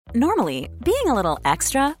Normally, being a little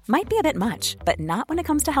extra might be a bit much, but not when it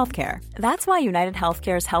comes to healthcare. That's why United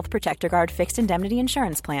Healthcare's Health Protector Guard fixed indemnity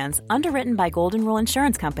insurance plans, underwritten by Golden Rule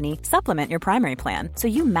Insurance Company, supplement your primary plan so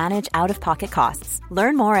you manage out-of-pocket costs.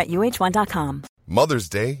 Learn more at uh1.com. Mother's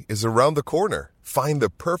Day is around the corner. Find the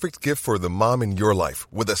perfect gift for the mom in your life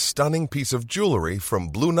with a stunning piece of jewelry from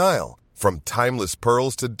Blue Nile. From timeless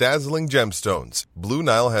pearls to dazzling gemstones, Blue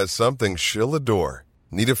Nile has something she'll adore.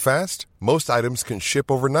 Need it fast? Most items can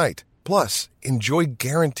ship overnight. Plus, enjoy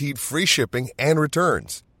guaranteed free shipping and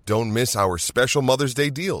returns. Don't miss our special Mother's Day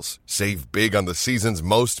deals. Save big on the season's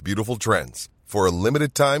most beautiful trends. For a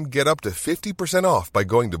limited time, get up to 50% off by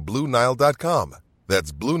going to BlueNile.com.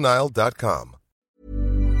 That's BlueNile.com.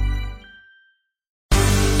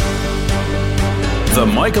 The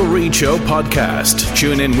Michael Reid Show podcast.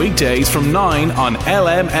 Tune in weekdays from 9 on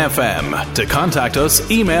LMFM. To contact us,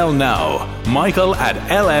 email now,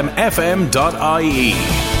 michael@lmfm.ie.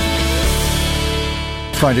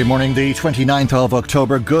 Friday morning, the 29th of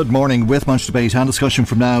October. Good morning, with much debate and discussion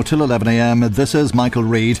from now till 11 a.m. This is Michael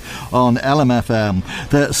Reid on LMFM.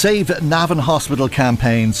 The Save Navan Hospital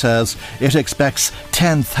campaign says it expects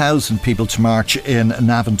 10,000 people to march in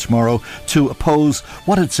Navan tomorrow to oppose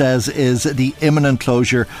what it says is the imminent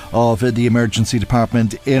closure of the emergency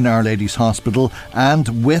department in Our Lady's Hospital,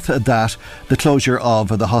 and with that, the closure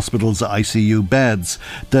of the hospital's ICU beds.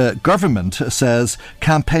 The government says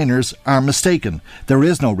campaigners are mistaken. There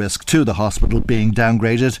is no risk to the hospital being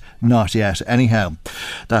downgraded, not yet anyhow.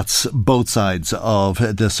 That's both sides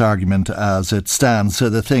of this argument as it stands. So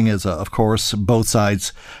the thing is, of course, both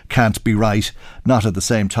sides can't be right, not at the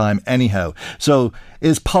same time anyhow. So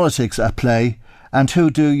is politics at play? And who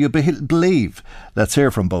do you believe? Let's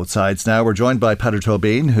hear from both sides now. We're joined by Peadar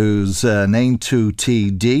Tóibín, who's named to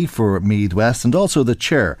TD for Meath West and also the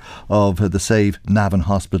chair of the Save Navan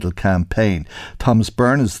Hospital campaign. Thomas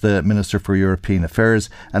Byrne is the Minister for European Affairs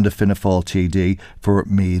and a Fianna Fáil TD for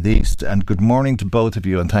Meath East. And good morning to both of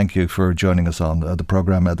you, and thank you for joining us on the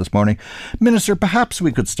programme this morning. Minister, perhaps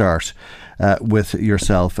we could start with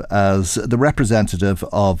yourself as the representative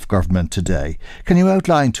of government today. Can you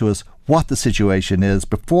outline to us what the situation is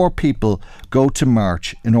before people go to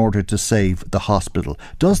march in order to save the hospital?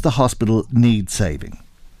 Does the hospital need saving?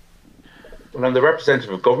 Well, I'm the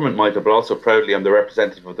representative of government, Michael, but also proudly I'm the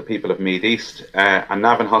representative of the people of Meath East. And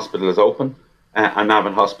Navan Hospital is open, and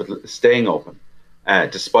Navan Hospital is staying open,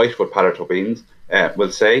 despite what Peadar Tóibín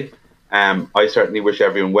will say. I certainly wish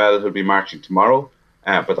everyone well who'll be marching tomorrow.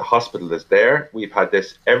 But the hospital is there. We've had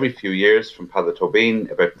this every few years from Peadar Tóibín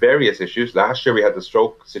about various issues. Last year we had the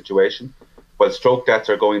stroke situation. While stroke deaths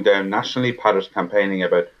are going down nationally, Peadar's campaigning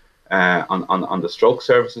about on the stroke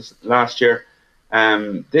services last year.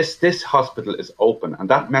 This hospital is open, and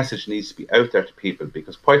that message needs to be out there to people,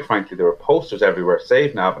 because quite frankly there are posters everywhere,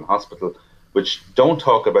 Save Navan Hospital, which don't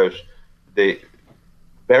talk about the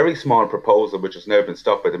very small proposal which has now been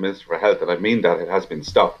stopped by the Minister for Health, and I mean that it has been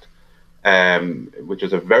stopped. Which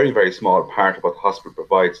is a very, very small part of what the hospital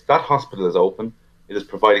provides. That hospital is open. It is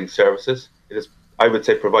providing services. It is, I would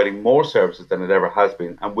say, providing more services than it ever has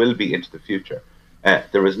been and will be into the future.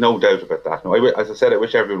 There is no doubt about that. Now, as I said, I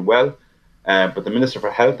wish everyone well, but the Minister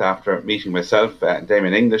for Health, after meeting myself,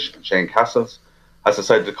 Damien English and Shane Castles, has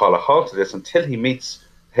decided to call a halt to this until he meets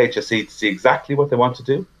HSE to see exactly what they want to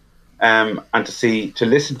do, and to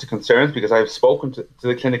listen to concerns, because I've spoken to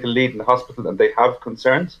the clinical lead in the hospital and they have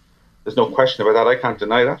concerns. There's no question about that. I can't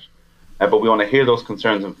deny that. But we want to hear those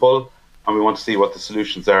concerns in full, and we want to see what the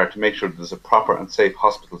solutions are to make sure that there's a proper and safe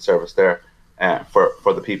hospital service there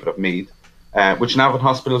for the people of Meath, which Navan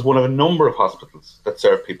Hospital is one of a number of hospitals that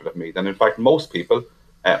serve people of Meath. And in fact, most people,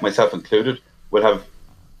 myself included, will have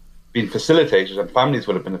been facilitated, and families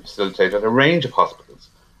will have been facilitated at a range of hospitals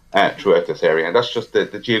throughout this area. And that's just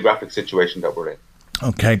the geographic situation that we're in.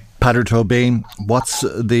 OK, Peadar Tóibín, what's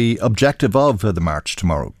the objective of the march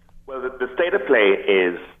tomorrow? Well, the state of play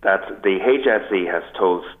is that the HSE has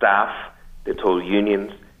told staff, they've told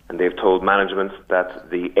unions, and they've told management that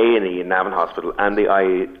the A&E in Navan Hospital and the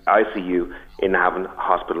ICU in Navan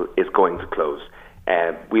Hospital is going to close.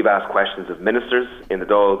 We've asked questions of ministers in the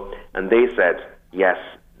Dáil, and they said, yes,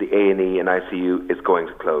 the A&E and ICU is going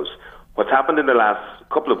to close. What's happened in the last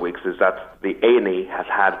couple of weeks is that the A&E has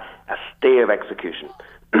had a stay of execution.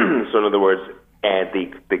 So in other words,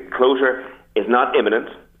 the closure is not imminent,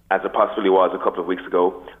 as it possibly was a couple of weeks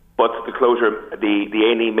ago, but the closure, the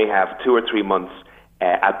A&E may have 2 or 3 months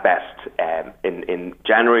at best. In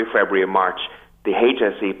January, February and March, the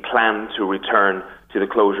HSE plan to return to the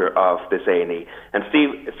closure of this A&E. And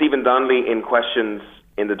Stephen Donnelly, in questions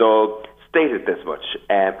in the Dáil, stated this much.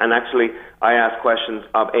 And actually, I asked questions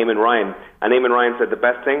of Eamon Ryan, and Eamon Ryan said the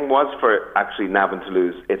best thing was for actually Navan to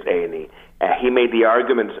lose its A&E. He made the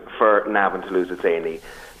argument for Navan to lose its A&E.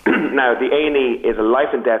 Now, the A&E is a life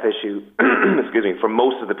and death issue, excuse me, for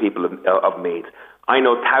most of the people of Meath. I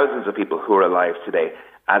know thousands of people who are alive today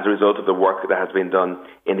as a result of the work that has been done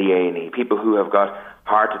in the A&E. People who have got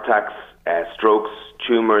heart attacks, strokes,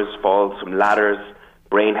 tumours, falls from ladders,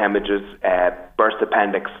 brain hemorrhages, burst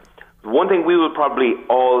appendix. One thing we will probably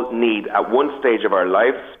all need at one stage of our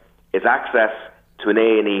lives is access to an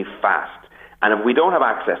A&E fast. And if we don't have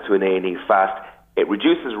access to an A&E fast, it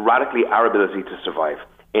reduces radically our ability to survive.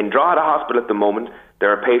 In Drogheda Hospital at the moment, there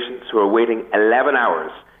are patients who are waiting 11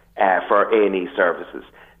 hours for A&E services.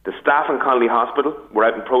 The staff in Connolly Hospital were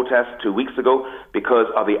out in protest 2 weeks ago because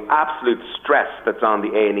of the absolute stress that's on the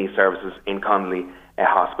A&E services in Connolly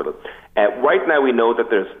Hospital. Right now we know that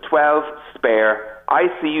there's 12 spare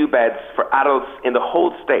ICU beds for adults in the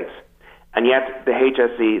whole state, and yet the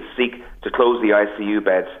HSE seek to close the ICU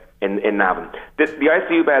beds in Navan. The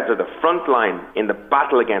ICU beds are the front line in the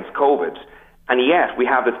battle against COVID, and yet we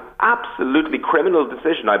have this absolutely criminal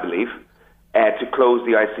decision, I believe, to close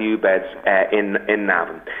the ICU beds in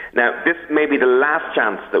Navan. Now, this may be the last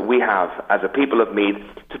chance that we have as a people of Meath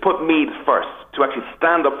to put Meath first, to actually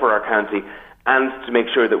stand up for our county and to make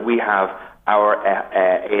sure that we have our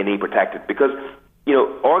A&E protected. Because, you know,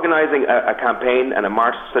 organising a campaign and a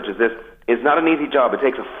march such as this is not an easy job. It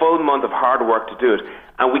takes a full month of hard work to do it.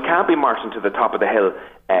 And we can't be marching to the top of the hill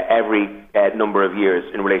every number of years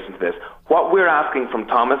in relation to this. What we're asking from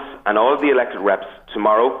Thomas and all of the elected reps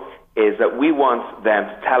tomorrow is that we want them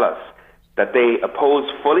to tell us that they oppose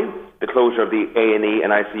fully the closure of the A&E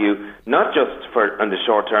and ICU, not just in the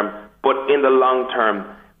short term, but in the long term.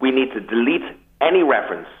 We need to delete any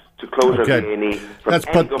reference to closure of the A&E.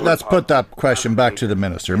 Let's put that question back to the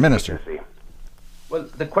Minister. Minister. Well,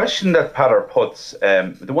 the question that Peadar puts,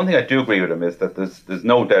 the one thing I do agree with him is that there's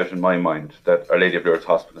no doubt in my mind that Our Lady of Lourdes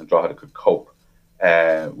Hospital in Drogheda could cope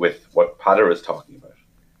with what Peadar is talking about.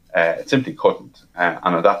 It simply couldn't. And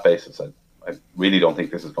on that basis, I really don't think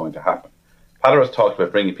this is going to happen. Peadar has talked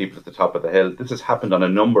about bringing people to the top of the hill. This has happened on a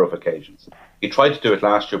number of occasions. He tried to do it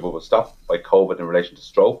last year, but was stopped by COVID in relation to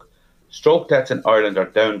stroke. Stroke deaths in Ireland are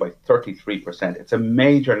down by 33%. It's a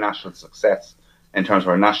major national success in terms of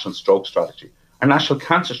our national stroke strategy. Our national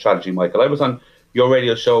cancer strategy, Michael. I was on your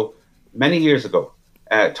radio show many years ago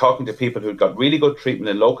talking to people who'd got really good treatment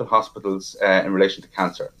in local hospitals in relation to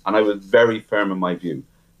cancer. And I was very firm in my view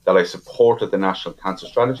that I supported the national cancer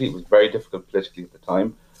strategy. It was very difficult politically at the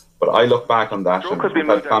time. But I look back on that and I've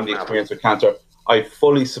had family experience with cancer. I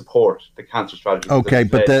fully support the cancer strategy. Okay,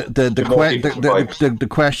 but the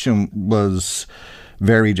question was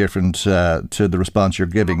very different to the response you're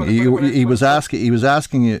giving. He was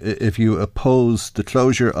asking if you oppose the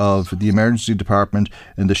closure of the emergency department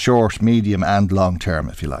in the short, medium, and long term,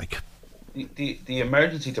 if you like. The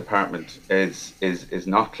emergency department is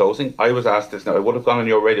not closing. I was asked this. Now, I would have gone on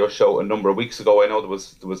your radio show a number of weeks ago. I know there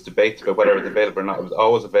was debates about whether it was available or not. It was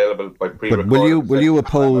always available by pre-recorded. But will you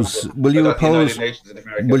oppose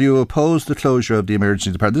the closure of the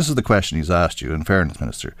emergency department? This is the question he's asked you. In fairness,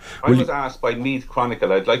 Minister, I was asked by Meath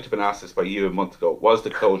Chronicle. I'd like to have been asked this by you a month ago. Was the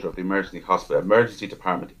closure of the emergency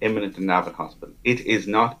department imminent in Navan Hospital? It is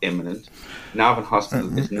not imminent. Navan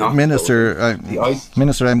Hospital is not. Minister,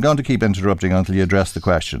 Minister, I'm going to keep interrupting until you address the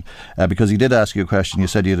question, because he did ask you a question. You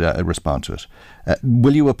said you'd respond to it.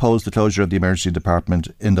 Will you oppose the closure of the emergency department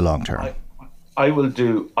in the long term? I will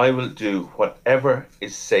do whatever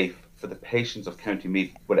is safe for the patients of County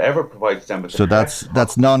Meath, whatever provides them with. So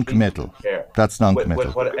that's non-committal. That's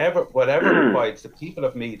non-committal. Whatever provides the people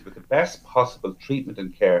of Meath with the best possible treatment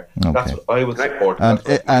and care. Okay. That's what I will support. And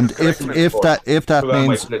if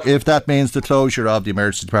that means the closure of the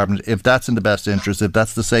emergency department, if that's in the best interest, if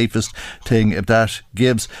that's the safest thing, if that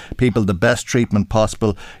gives people the best treatment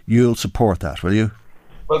possible, you'll support that, will you?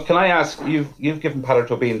 Well, can I ask, you've given Peadar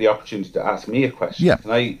Tóibín the opportunity to ask me a question. Yeah.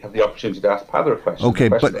 Can I have the opportunity to ask Peadar a question? Okay,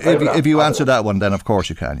 but if you answer that one, then of course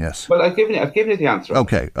you can, yes. Well, I've given you the answer.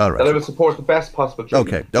 Okay, all right. That I will support the best possible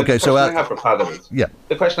treatment. Okay, so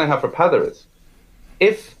the question I have for Peadar is,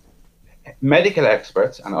 if medical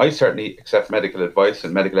experts, and I certainly accept medical advice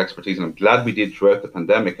and medical expertise, and I'm glad we did throughout the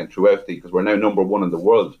pandemic and because we're now number one in the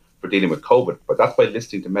world for dealing with COVID, but that's by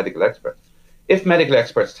listening to medical experts. If medical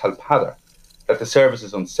experts tell Peadar that the service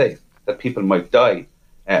is unsafe, that people might die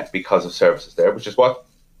because of services there, which is what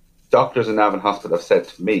doctors in Navan Hospital have said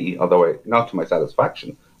to me, although not to my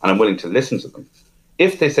satisfaction, and I'm willing to listen to them.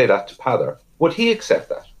 If they say that to Peadar, would he accept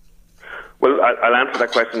that? Well, I'll answer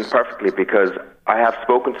that question perfectly, because I have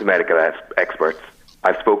spoken to medical experts,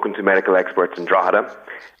 I've spoken to medical experts in Drogheda,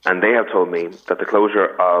 and they have told me that the closure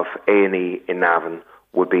of A&E in Navan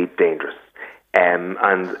would be dangerous.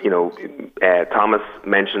 Thomas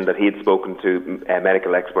mentioned that he had spoken to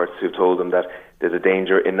medical experts who told him that there's a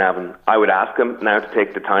danger in Navan. I would ask him now to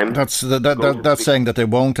take the time. That's saying that they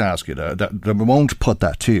won't ask you, that they won't put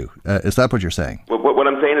that to you. Is that what you're saying? Well, what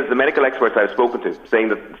I'm saying is the medical experts I've spoken to say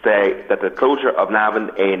that the closure of Navan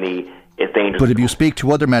A&E is dangerous. But if you speak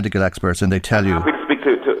to other medical experts and they tell you... I'm happy to speak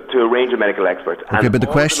to a range of medical experts. Okay, but the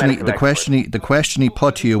question he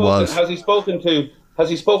put to you was... Has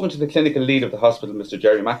he spoken to the clinical lead of the hospital, Mr.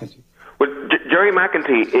 Jerry McEntee? Well, Jerry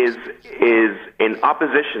McEntee is in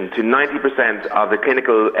opposition to 90% of the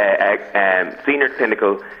clinical senior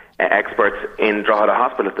clinical experts in Drogheda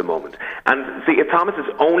Hospital at the moment. And see, if Thomas is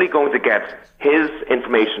only going to get his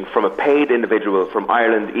information from a paid individual from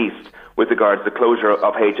Ireland East with regards to the closure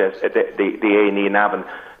of the A&E in Navan,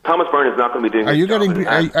 Thomas Byrne is not going to be doing. Are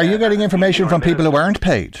you getting information from people who aren't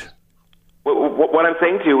paid? What I'm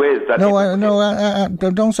saying to you is that...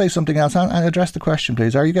 Don't say something else. Address the question,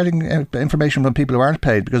 please. Are you getting information from people who aren't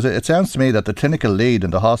paid? Because it sounds to me that the clinical lead in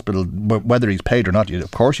the hospital, whether he's paid or not,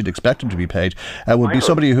 of course you'd expect him to be paid, would be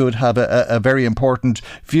somebody who would have a very important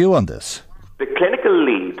view on this. The clinical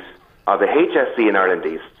lead of the HSE in Ireland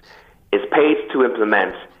East is paid to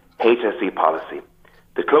implement HSE policy.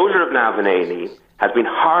 The closure of Navan A&E has been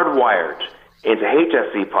hardwired into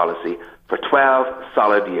HSE policy for 12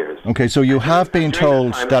 solid years. Okay, so you have been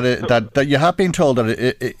told that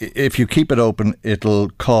if you keep it open, it'll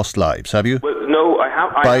cost lives. Have you? Well, no, I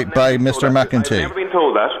have. By Mr. McEntee. I've never been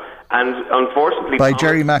told that, and unfortunately, by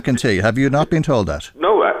Jerry McEntee. Have you not been told that?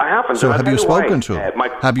 No, I haven't. So have you spoken to him?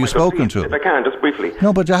 Have you spoken to him? If I can, just briefly.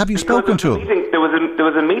 No, but have you spoken to him? There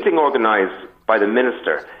was a meeting organised by the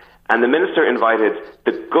minister, and the minister invited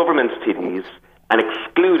the government's TDs and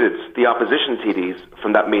excluded the opposition TDs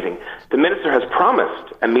from that meeting. The minister has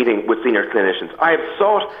promised a meeting with senior clinicians. I have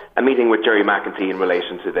sought a meeting with Jerry McEntee in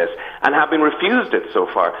relation to this and have been refused it so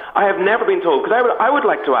far. I have never been told, because I would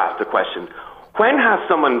like to ask the question, when has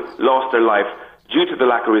someone lost their life due to the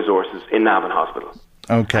lack of resources in Navan Hospital?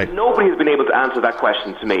 Okay. And nobody has been able to answer that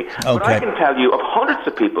question to me. Okay. But I can tell you of hundreds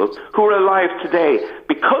of people who are alive today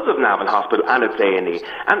because of Navan Hospital and its A&E.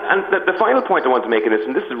 And the final point I want to make in this,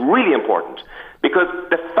 and this is really important, because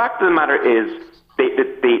the fact of the matter is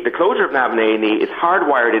the closure of Navan A&E is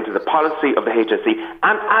hardwired into the policy of the HSE,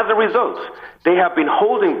 and as a result, they have been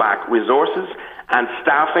holding back resources and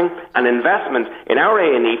staffing and investment in our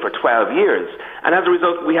A&E for 12 years. And as a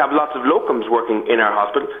result, we have lots of locums working in our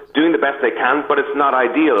hospital, doing the best they can, but it's not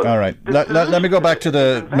ideal. All right. Let me go back to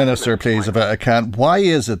the Minister, please, if I can. Why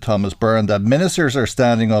is it, Thomas Byrne, that ministers are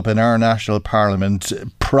standing up in our national parliament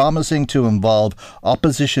promising to involve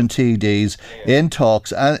opposition TDs in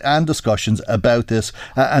talks and discussions about this,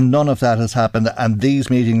 and none of that has happened, and these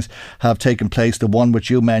meetings have taken place, the one which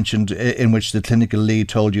you mentioned, in which the clinical lead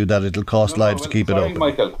told you that it'll cost lives to keep it open?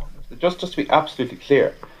 Michael, just to be absolutely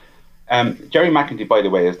clear, Jerry McEntee, by the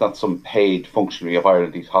way, is not some paid functionary of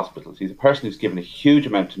Ireland East hospitals. He's a person who's given a huge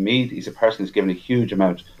amount to Meath. He's a person who's given a huge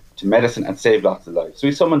amount to medicine and saved lots of lives. So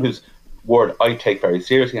he's someone whose word I take very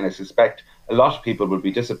seriously, and I suspect a lot of people will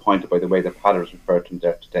be disappointed by the way that Padder has referred to him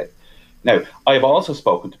there today. Now, I've also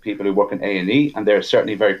spoken to people who work in A&E, and they're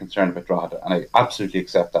certainly very concerned about Drogheda, and I absolutely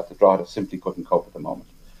accept that. The Drogheda simply couldn't cope at the moment.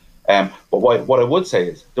 But what I would say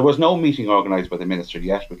is there was no meeting organised by the Minister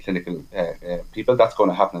yet with clinical people. That's going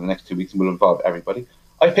to happen in the next 2 weeks and will involve everybody.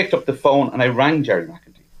 I picked up the phone and I rang Jerry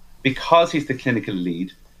McEntee because he's the clinical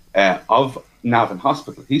lead of Navan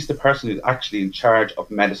Hospital. He's the person who's actually in charge of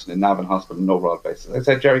medicine in Navan Hospital on an overall basis. I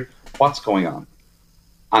said, Jerry, what's going on?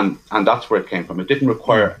 And that's where it came from. It didn't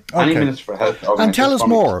require any Minister for Health. And tell us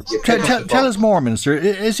more. Tell us more, Minister.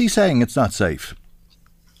 Is he saying it's not safe?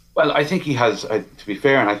 Well, I think he has, to be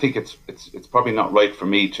fair, and I think it's probably not right for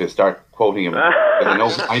me to start quoting him.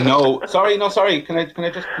 I know. Sorry. Can I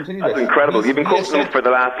just continue? That's incredible. You've been quoting him for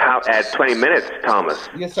the last 20 minutes, Thomas.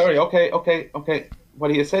 Yeah, sorry. Okay.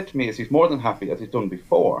 What he has said to me is he's more than happy, as he's done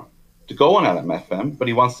before, to go on LMFM, but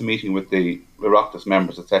he wants the meeting with the Oireachtas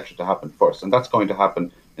members, etc., to happen first, and that's going to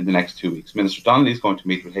happen in the next 2 weeks. Minister Donnelly is going to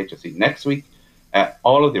meet with HSE next week.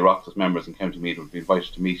 All of the Oireachtas members in County Meath will be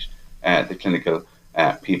invited to meet the clinical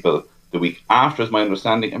people the week after, is my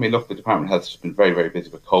understanding. I mean, look, the Department of Health has been very, very busy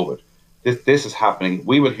with COVID. This is happening.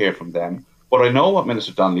 We will hear from them. But I know what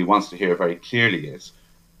Minister Donnelly wants to hear very clearly is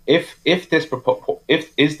if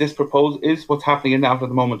what's happening in Navan at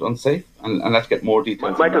the moment unsafe, and let's get more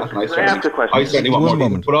details. Michael, can I ask a question? I certainly want more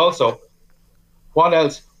details. But also, what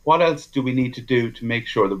else do we need to do to make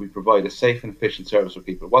sure that we provide a safe and efficient service for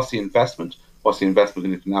people? What's the investment? What's the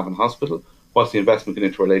investment into Navan Hospital? What's the investment going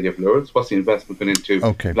into Our Lady of Lourdes? What's the investment going into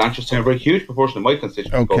Blanchardstown? A huge proportion of my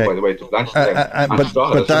constituents go, by the way, to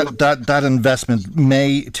Blanchardstown. But that investment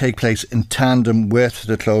may take place in tandem with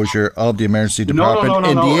the closure of the emergency department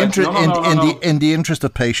in the interest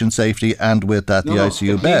of patient safety and with that the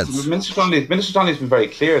ICU beds. Minister Donnelly has been very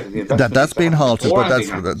clear that the investment that's been halted,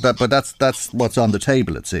 but that's what's on the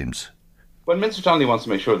table, it seems. Well, Minister Donnelly wants to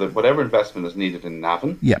make sure that whatever investment is needed in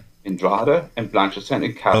Navan, in Drogheda, in Blanchardstown,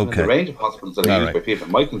 in Cavan, in the range of hospitals that are used by people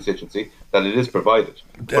in my constituency, that it is provided.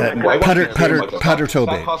 Pater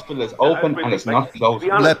Toby. That hospital is open and it's not closed.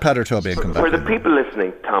 Let Pater Toby come back. For the people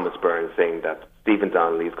listening, Thomas Byrne saying that Stephen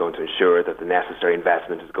Donnelly is going to ensure that the necessary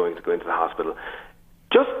investment is going to go into the hospital.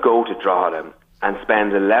 Just go to Drogheda and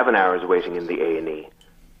spend 11 hours waiting in the A&E.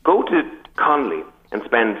 Go to Connolly and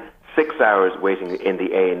spend 6 hours waiting in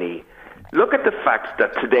the A&E. Look at the fact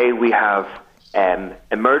that today we have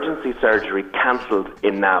emergency surgery cancelled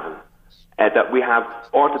in Navan, that we have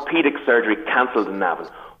orthopaedic surgery cancelled in Navan.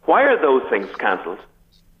 Why are those things cancelled?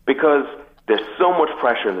 Because there's so much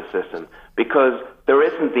pressure in the system, because there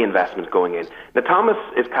isn't the investment going in. Now, Thomas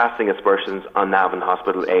is casting aspersions on Navan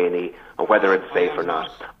Hospital A&E and whether it's safe or not.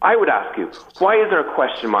 I would ask you, why is there a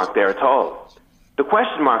question mark there at all? The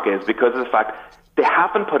question mark is because of the fact they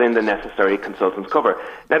haven't put in the necessary consultants cover.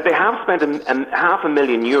 Now, they have spent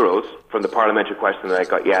 €500,000 from the parliamentary question that I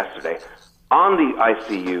got yesterday on the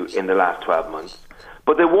ICU in the last 12 months,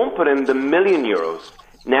 but they won't put in the €1 million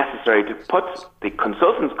necessary to put the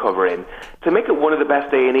consultants cover in to make it one of the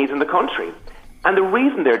best A&Es in the country. And the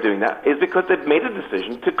reason they're doing that is because they've made a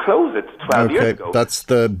decision to close it 12 years ago. That's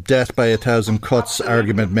the death by 1,000 cuts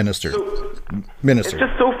argument, Minister. It's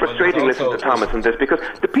just so frustrating listening to Thomas on this, because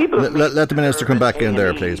the people... Let the Minister come back in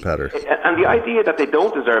there, please, Pater. And the idea that they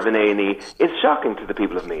don't deserve an A&E is shocking to the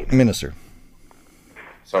people of Meath. Minister.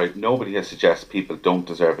 Sorry, nobody has suggested people don't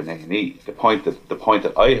deserve an A&E. The point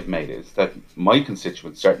that I have made is that my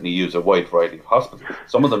constituents certainly use a wide variety of hospitals.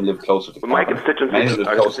 Some of them live closer to Cavan, many live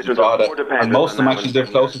closer to Drogheda, and most of them actually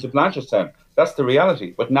live closer to Blanchardstown. That's the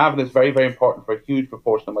reality. But Navan is very, very important for a huge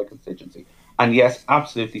proportion of my constituency. And yes,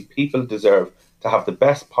 absolutely, people deserve to have the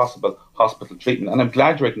best possible hospital treatment. And I'm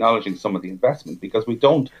glad you're acknowledging some of the investment, because we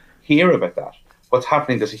don't hear about that. What's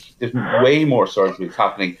happening, there's way more surgeries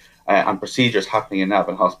happening and procedures happening in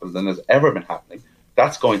Navan Hospital than has ever been happening.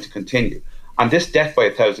 That's going to continue. And this death by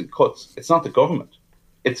 1,000 cuts, it's not the government.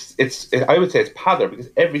 I would say it's Pather, because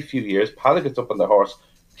every few years, Pather gets up on the horse,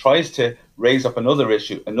 tries to raise up another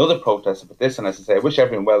issue, another protest about this. And as I say, I wish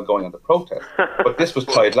everyone well going on the protest. But this was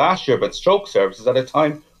tried last year about stroke services at a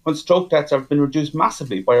time when stroke deaths have been reduced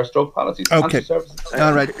massively by our stroke policies. Okay.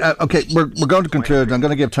 All right. Okay, we're going to conclude. I'm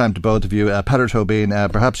going to give time to both of you. Pater Tobin,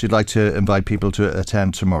 perhaps you'd like to invite people to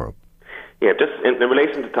attend tomorrow. Yeah, just in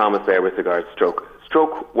relation to Thomas there with regards to stroke.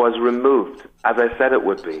 Stroke was removed, as I said it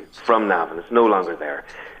would be, from Navan. It's no longer there.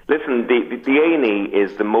 Listen, the A&E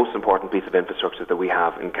is the most important piece of infrastructure that we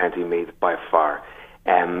have in County Meath by far.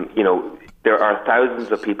 There are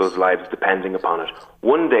thousands of people's lives depending upon it.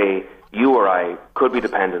 One day, you or I could be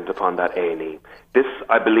dependent upon that A&E. This,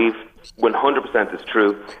 I believe, 100% is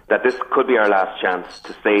true, that this could be our last chance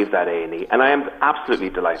to save that A&E. And I am absolutely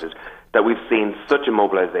delighted that we've seen such a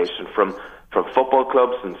mobilisation from football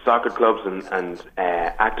clubs and soccer clubs and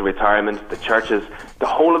active retirement, the churches. The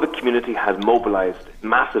whole of the community has mobilised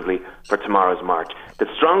massively for tomorrow's march. The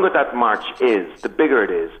stronger that march is, the bigger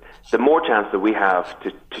it is, the more chance that we have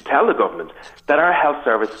to tell the government that our health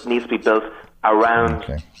service needs to be built around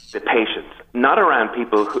the patients, not around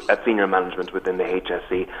people at senior management within the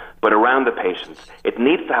HSE, but around the patients. It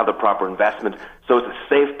needs to have the proper investment so it's a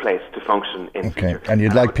safe place to function in future. And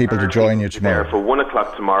you'd like people to join you tomorrow? For 1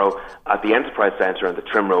 o'clock tomorrow at the Enterprise Centre on the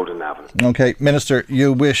Trim Road in Navan. Okay, Minister,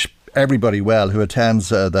 you wish everybody well who attends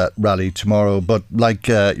that rally tomorrow, but like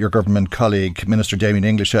your government colleague, Minister Damien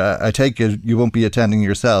English, I take it you won't be attending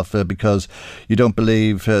yourself because you don't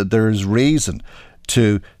believe there is reason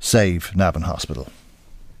to save Navan Hospital.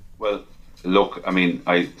 Well, look, I mean,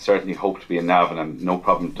 I certainly hope to be in Navan, and no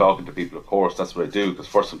problem talking to people, of course. That's what I do, because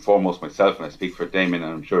first and foremost myself, and I speak for Damien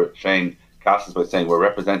and I'm sure Shane Cassels by saying we're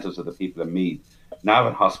representatives of the people of Meath.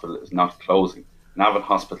 Navan Hospital is not closing. Navan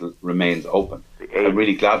Hospital remains open. I'm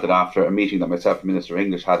really glad that after a meeting that myself and Minister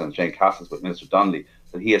English had and Shane Cassels with Minister Donnelly,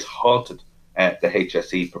 that he has halted the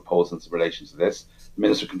HSE proposals in relation to this. The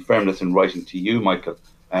Minister confirmed this in writing to you, Michael,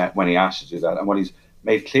 when he asked you to do that. And what he's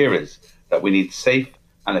made clear is that we need safe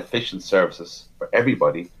and efficient services for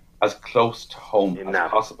everybody as close to home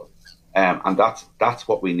as possible. And that's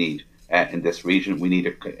what we need in this region. We need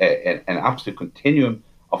an absolute continuum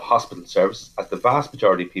of hospital services, as the vast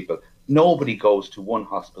majority of people, nobody goes to one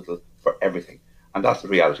hospital for everything. And that's the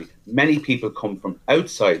reality. Many people come from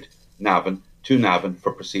outside Navan to Navan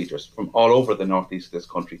for procedures, from all over the northeast of this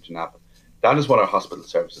country to Navan. That is what our hospital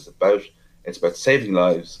service is about. It's about saving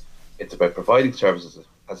lives. It's about providing services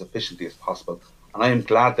as efficiently as possible. And I am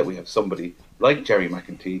glad that we have somebody like Jerry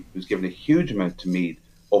McEntee, who's given a huge amount to Meath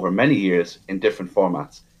over many years in different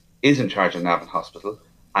formats, is in charge of Navan Hospital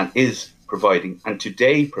and is providing, and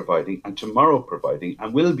today providing, and tomorrow providing,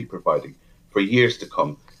 and will be providing for years to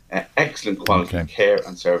come, excellent quality care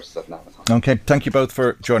and services at Navan Hospital. Okay, thank you both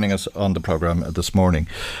for joining us on the programme this morning.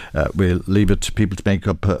 We'll leave it to people to make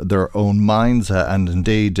up their own minds, and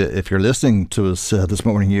indeed, if you're listening to us this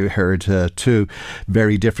morning, you heard two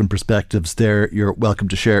very different perspectives there. You're welcome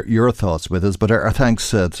to share your thoughts with us, but our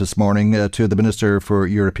thanks this morning to the Minister for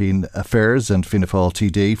European Affairs and Fianna Fáil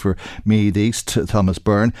TD for Meath East, Thomas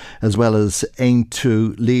Byrne, as well as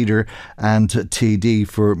Aontú leader and TD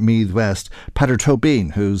for Meath West, Peadar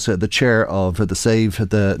Tóibín, who's the chair of the Save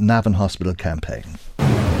the Navan Hospital campaign.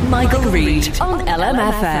 Michael Reid on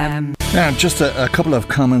LMFM. Now, just a couple of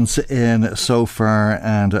comments in so far,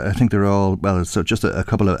 and I think they're all, well, so just a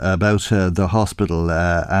couple about the hospital.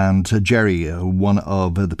 And Jerry, one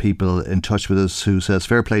of the people in touch with us, who says,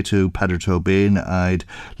 fair play to Peadar Tóibín. I'd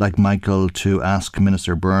like Michael to ask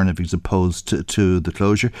Minister Byrne if he's opposed to the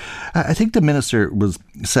closure. I think the Minister was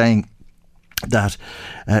saying that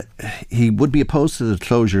he would be opposed to the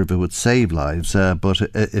closure if it would save lives, but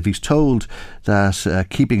if he's told that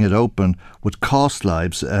keeping it open would cost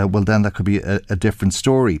lives, well, then that could be a different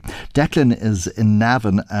story. Declan is in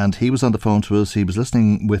Navan and he was on the phone to us. He was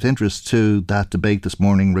listening with interest to that debate this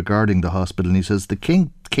morning regarding the hospital, and he says the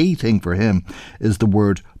key thing for him is the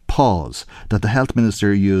word pause that the Health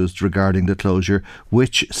Minister used regarding the closure,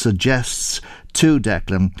 which suggests to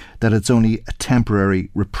Declan that it's only a temporary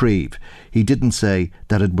reprieve. He didn't say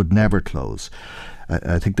that it would never close.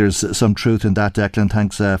 I think there's some truth in that, Declan.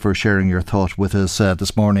 Thanks for sharing your thought with us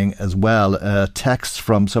this morning as well. A text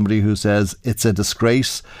from somebody who says it's a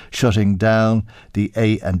disgrace shutting down the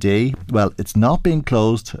A&E. Well, it's not being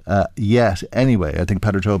closed yet anyway. I think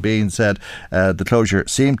Peadar Tóibín said the closure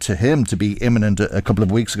seemed to him to be imminent a couple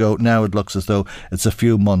of weeks ago. Now it looks as though it's a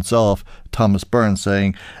few months off. Thomas Byrne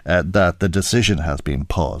saying that the decision has been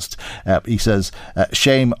paused. He says,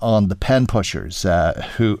 shame on the pen pushers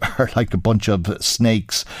who are like a bunch of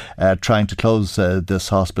snakes trying to close this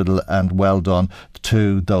hospital, and well done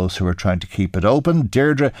to those who are trying to keep it open.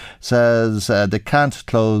 Deirdre says they can't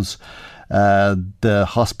close the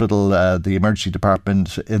hospital, the emergency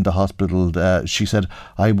department in the hospital. She said,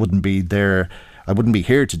 I wouldn't be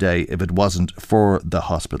here today if it wasn't for the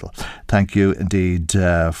hospital. Thank you indeed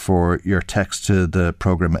for your text to the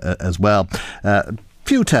programme as well.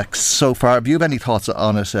 Few texts so far. If you have any thoughts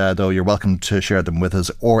on it, though, you're welcome to share them with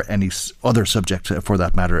us, or any other subject for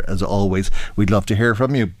that matter. As always, we'd love to hear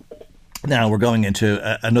from you. Now we're going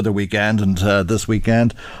into another weekend, and this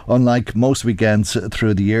weekend, unlike most weekends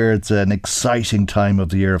through the year, it's an exciting time of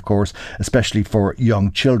the year, of course, especially for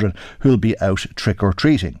young children who'll be out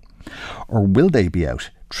trick-or-treating. Or will they be out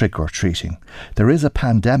trick-or-treating? There is a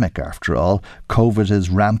pandemic after all. COVID is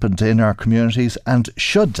rampant in our communities, and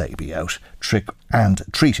should they be out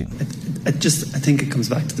trick-and-treating? I think it comes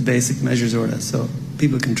back to the basic measures order. So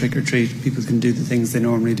people can trick-or-treat, people can do the things they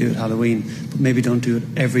normally do at Halloween, but maybe don't do it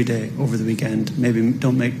every day over the weekend. Maybe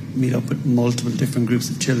don't meet up with multiple different groups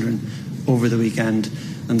of children over the weekend.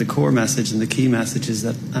 And the core message and the key message is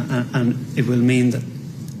that, and it will mean that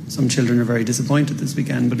some children are very disappointed this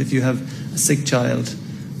weekend, but if you have a sick child,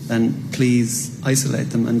 then please isolate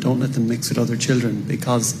them and don't let them mix with other children,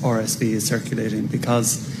 because RSV is circulating,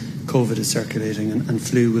 because COVID is circulating, and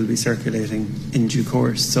flu will be circulating in due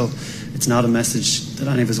course. So it's not a message that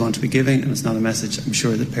any of us want to be giving, and it's not a message I'm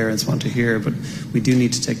sure that parents want to hear, but we do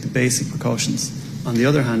need to take the basic precautions. On the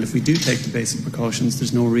other hand, if we do take the basic precautions,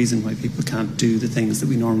 there's no reason why people can't do the things that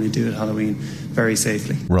we normally do at Halloween very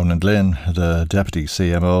safely. Ronan Glynn, the Deputy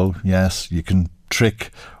CMO, yes, you can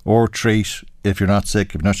trick or treat if you're not sick,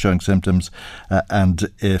 if you're not showing symptoms,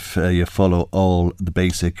 and if you follow all the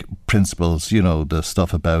basic principles, you know, the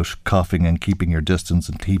stuff about coughing and keeping your distance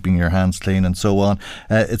and keeping your hands clean and so on.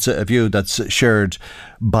 It's a view that's shared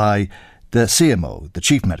by the CMO, the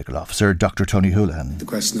Chief Medical Officer, Dr. Tony Houlihan. The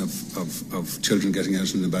question of children getting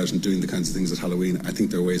out and about and doing the kinds of things at Halloween, I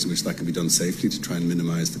think there are ways in which that can be done safely to try and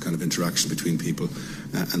minimise the kind of interaction between people,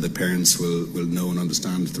 and that parents will know and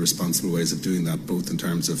understand the responsible ways of doing that, both in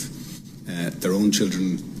terms of their own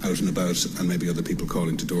children out and about and maybe other people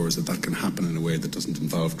calling to doors, that can happen in a way that doesn't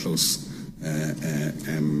involve close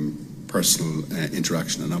personal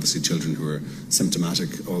interaction. And obviously children who are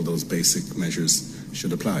symptomatic, all those basic measures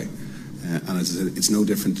should apply. And as I said, it's no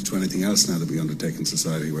different to anything else now that we undertake in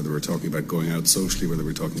society, whether we're talking about going out socially, whether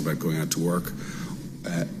we're talking about going out to work,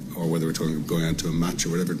 or whether we're talking about going out to a match or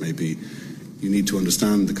whatever it may be. You need to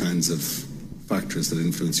understand the kinds of factors that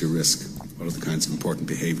influence your risk. What are the kinds of important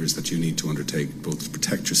behaviours that you need to undertake, both to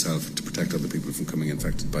protect yourself, to protect other people from coming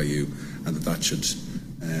infected by you, and that should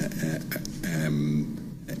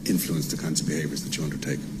influence the kinds of behaviours that you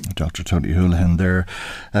undertake. Dr. Tony Holohan there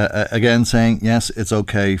again saying yes, it's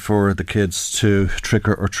okay for the kids to trick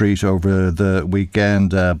or treat over the weekend,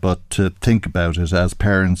 but to think about it as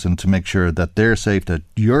parents and to make sure that they're safe, that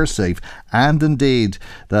you're safe, and indeed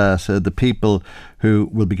that the people who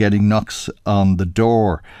will be getting knocks on the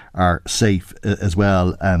door are safe as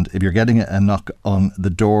well. And if you're getting a knock on the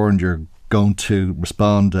door and you're going to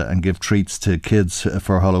respond and give treats to kids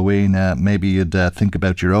for Halloween, maybe you'd think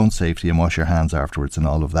about your own safety and wash your hands afterwards and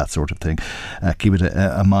all of that sort of thing. Keep it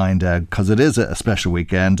in mind, because it is a special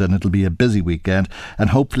weekend and it'll be a busy weekend,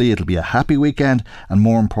 and hopefully it'll be a happy weekend, and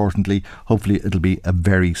more importantly, hopefully it'll be a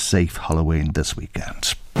very safe Halloween this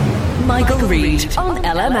weekend. Michael Reid on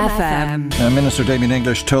LMFM. Minister Damien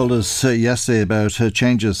English told us yesterday about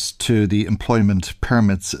changes to the employment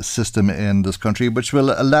permits system in this country, which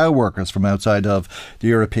will allow workers from outside of the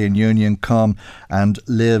European Union come and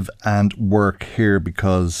live and work here,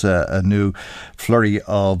 because a new flurry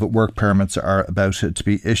of work permits are about to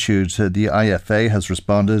be issued. The IFA has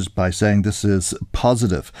responded by saying this is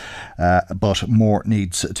positive, but more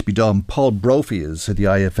needs to be done. Paul Brophy is the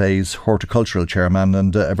IFA's horticultural chairman,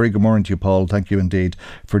 and a very good morning to you, Paul. Thank you indeed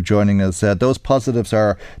for joining us. Those positives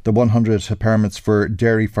are the 100 permits for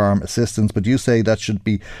dairy farm assistants, but you say that should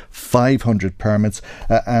be 500 permits,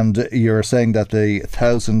 and you're saying that the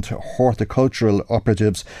 1,000 horticultural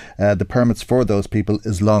operatives, the permits for those people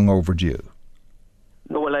is long overdue.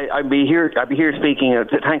 No, well, I'd be here speaking.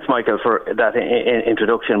 Thanks, Michael, for that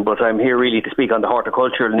introduction. But I'm here really to speak on the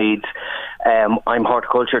horticultural needs. I'm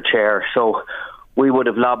horticulture chair, so we would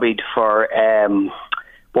have lobbied for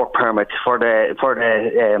work permits for the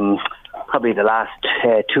probably the last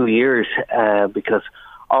 2 years, because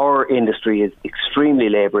our industry is extremely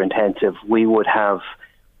labour intensive. We would have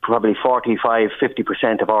probably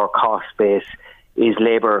 45-50% of our cost base is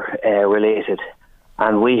labour related,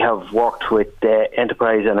 and we have worked with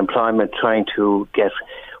Enterprise and Employment trying to get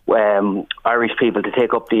Irish people to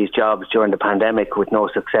take up these jobs during the pandemic with no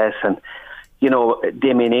success. And you know,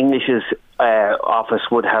 Damien English's office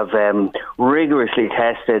would have rigorously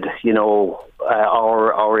tested, you know,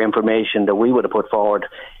 our information that we would have put forward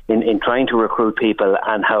in trying to recruit people,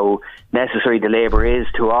 and how necessary the labour is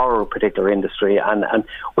to our particular industry. And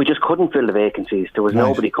we just couldn't fill the vacancies. There was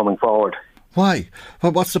nobody coming forward. Why?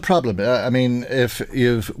 Well, what's the problem? I mean, if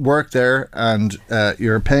you've worked there and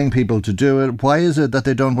you're paying people to do it, why is it that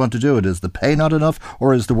they don't want to do it? Is the pay not enough,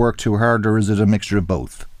 or is the work too hard, or is it a mixture of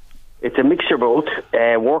both? It's a mixture of both.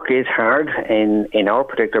 Work is hard in our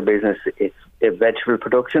particular business. It's vegetable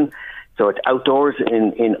production, so it's outdoors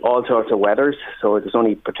in all sorts of weathers. So there's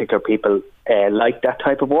only particular people like that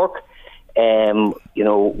type of work. You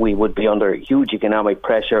know, we would be under huge economic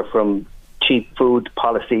pressure from cheap food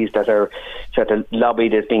policies that are sort of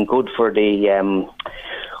lobbied as being good for the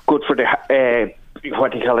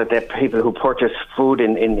what do you call it, the people who purchase food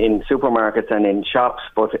in supermarkets and in shops.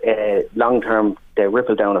 But long term, the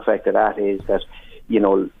ripple down effect of that is that, you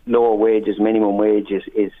know, lower wages, minimum wage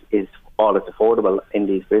is all that's affordable in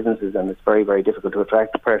these businesses, and it's very, very difficult to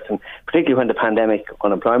attract a person, particularly when the pandemic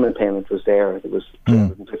unemployment payment was there. It was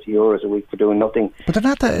 €250 a week for doing nothing. But they're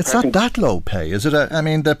not that, it's not that low pay, is it? I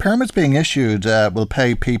mean, the permits being issued will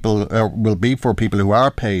pay people, or will be for people who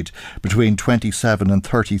are paid between 27 and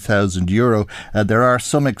 30,000 euro. There are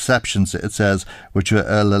some exceptions, it says, which will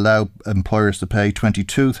allow employers to pay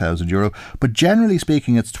 22,000 euro, but generally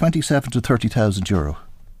speaking, it's 27 to 30,000 euro.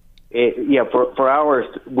 Yeah, for hours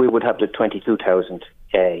we would have the 22,000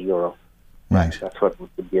 euro. Right. That's what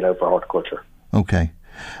would be allowed for horticulture. Okay.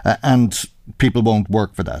 And people won't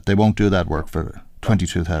work for that. They won't do that work for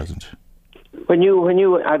 22,000. When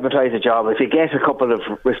you advertise a job, if you get a couple of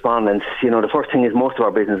respondents, you know, the first thing is most of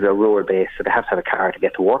our businesses are rural based, so they have to have a car to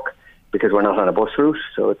get to work, because we're not on a bus route.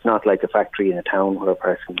 So it's not like a factory in a town where a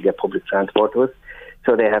person can get public transport to us.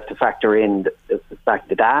 So they have to factor in the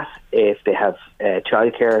that if they have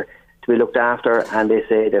childcare to be looked after, and they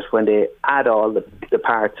say that when they add all the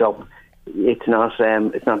parts up, it's not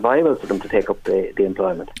viable for them to take up the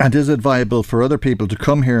employment. And is it viable for other people to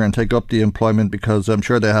come here and take up the employment, because I'm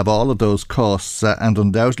sure they have all of those costs, and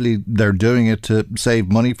undoubtedly they're doing it to save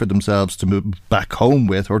money for themselves to move back home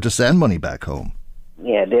with, or to send money back home?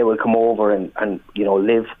 they will come over and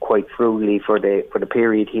live quite frugally for the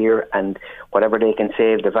period here, and whatever they can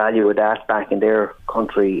save, the value of that back in their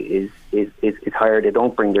country is higher. They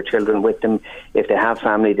don't bring their children with them. If they have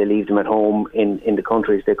family, they leave them at home in the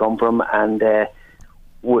countries they come from, and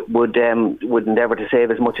would endeavour to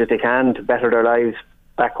save as much as they can to better their lives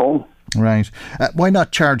back home. Right. Why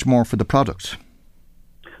not charge more for the product?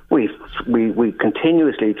 We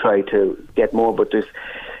continuously try to get more, but there's,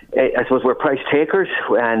 I suppose, we're price takers,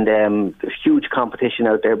 and there's huge competition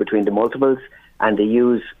out there between the multiples, and they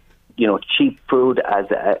use cheap food as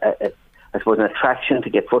I suppose an attraction to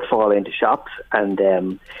get footfall into shops, and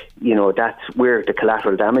that's where the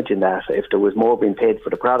collateral damage in that. If there was more being paid for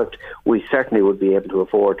the product, we certainly would be able to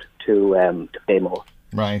afford to pay more.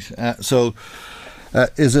 Right. So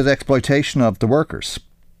is it exploitation of the workers?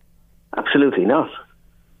 Absolutely not.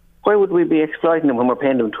 Why would we be exploiting them when we're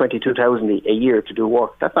paying them $22,000 a year to do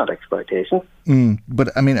work? That's not exploitation.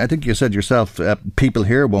 But I mean, I think you said yourself, people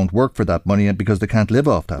here won't work for that money because they can't live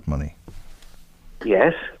off that money.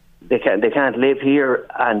 Yes, they can't live here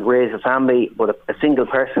and raise a family, but a single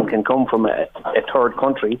person can come from a third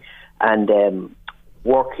country and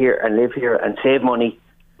work here and live here and save money,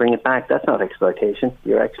 bring it back. That's not exploitation.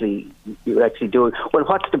 You're actually doing well.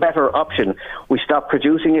 What's the better option? We stop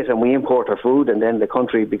producing it and we import our food, and then the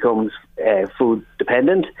country becomes food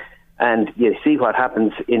dependent. And you see what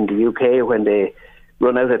happens in the UK when they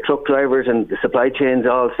run out of truck drivers and the supply chains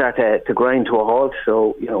all start to grind to a halt.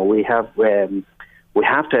 So we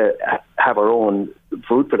have to have our own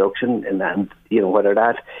food production, and whether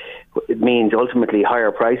that it means ultimately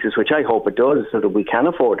higher prices, which I hope it does, so that we can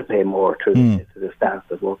afford to pay more to the staff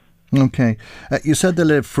that work. Okay. You said they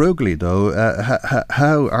live frugally, though.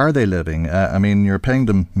 How are they living? I mean, you're paying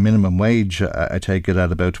them minimum wage, I take it,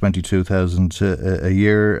 at about $22,000 a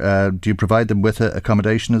year. Do you provide them with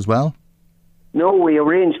accommodation as well? No, we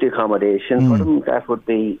arrange the accommodation for them. That would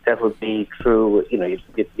be through,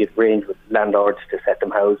 you'd arrange with landlords to set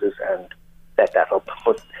them houses and set that up.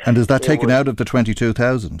 And is that taken out of the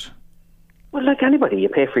 22,000? Well, like anybody, you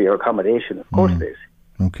pay for your accommodation. Of course it is.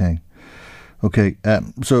 Okay.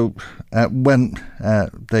 So when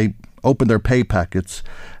they open their pay packets,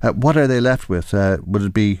 what are they left with? Would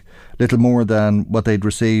it be little more than what they'd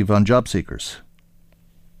receive on job seekers?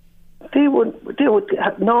 They would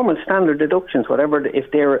have normal standard deductions, whatever.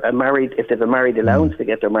 If they're if they have a married allowance, they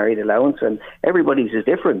get their married allowance, and everybody's is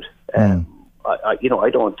different. I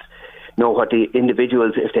don't know what the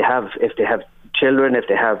individuals, if they have children, if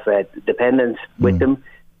they have dependents with them,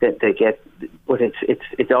 that they get. But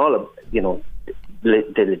it's all the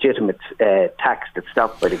legitimate tax that's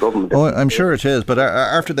stopped by the government. Oh, I'm sure it is, but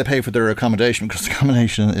after they pay for their accommodation, because the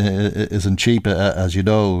accommodation isn't cheap, as you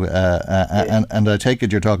know, and I take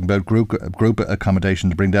it you're talking about group accommodation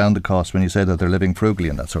to bring down the cost when you say that they're living frugally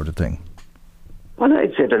and that sort of thing. Well,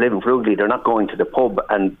 I'd say they're living frugally. They're not going to the pub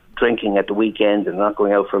and drinking at the weekend, and not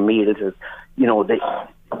going out for meals.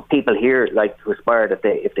 People here like to aspire that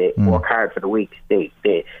if they work hard for the week, they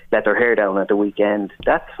let their hair down at the weekend.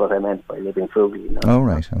 That's what I meant by living frugally. Oh,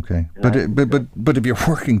 right, okay. But if you're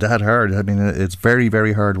working that hard, I mean, it's very,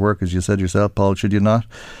 very hard work, as you said yourself, Paul. Should you not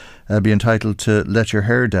be entitled to let your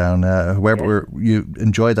hair down? However you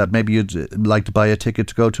enjoy that, maybe you'd like to buy a ticket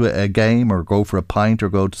to go to a game, or go for a pint, or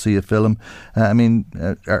go to see a film.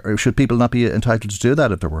 Should people not be entitled to do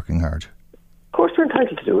that if they're working hard? Of course they're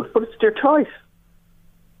entitled to do it, but it's their choice.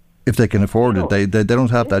 If they can afford it. They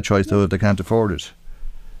don't have that choice, though, if they can't afford it.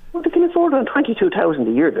 Well, they can afford it on $22,000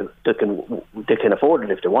 a year. They can afford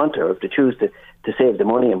it if they want to, or if they choose to save the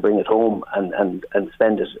money and bring it home and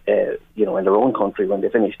spend it, in their own country when they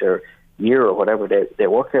finish their year or whatever they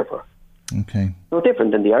work there for. Okay. No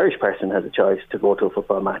different than the Irish person has a choice to go to a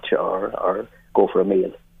football match or go for a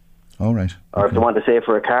meal. All right. Or if they want to save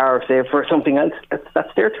for a car or save for something else,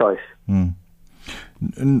 that's their choice.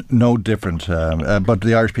 No different, but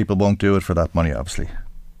the Irish people won't do it for that money, obviously.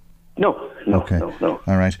 No. All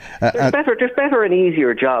right. There's better and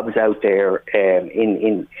easier jobs out there.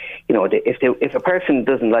 If a person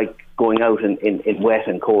doesn't like going out in wet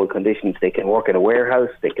and cold conditions, they can work in a warehouse.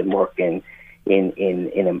 They can work in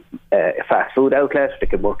a fast food outlet. They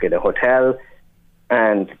can work in a hotel.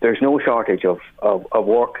 And there's no shortage of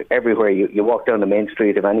work everywhere. You walk down the main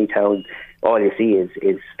street of any town, all you see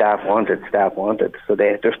is staff wanted. So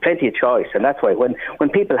there's plenty of choice, and that's why when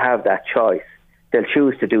people have that choice, they'll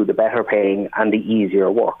choose to do the better paying and the easier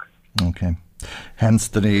work. Okay. Hence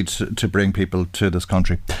the need to bring people to this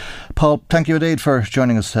country. Paul, thank you indeed for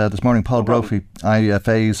joining us this morning. Paul Brophy,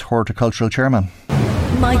 IFA's Horticultural Chairman.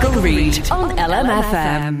 Michael Reid on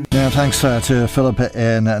LMFM. Yeah, thanks to Philip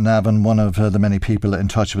in Navan, one of the many people in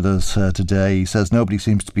touch with us today. He says nobody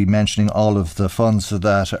seems to be mentioning all of the funds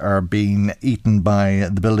that are being eaten by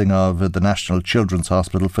the building of the National Children's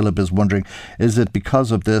Hospital. Philip is wondering, is it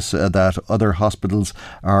because of this that other hospitals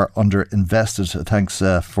are underinvested? Thanks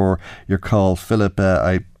for your call, Philip.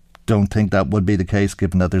 I don't think that would be the case,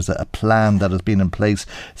 given that there's a plan that has been in place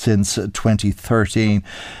since 2013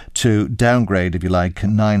 to downgrade, if you like,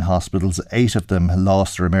 9 hospitals. 8 of them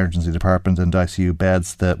lost their emergency department and ICU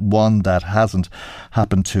beds. The one that hasn't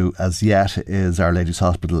happened to as yet is Our Lady's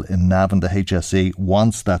Hospital in Navan. The HSE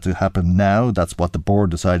wants that to happen now. That's what the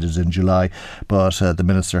board decided in July, but the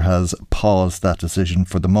Minister has paused that decision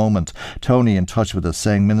for the moment. Tony in touch with us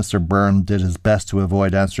saying Minister Byrne did his best to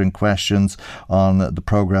avoid answering questions on the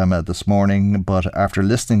programme this morning, but after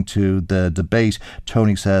listening to the debate,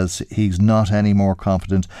 Tony says he's not any more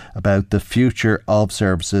confident about the future of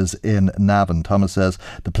services in Navan. Thomas says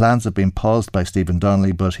the plans have been paused by Stephen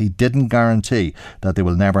Donnelly, but he didn't guarantee that they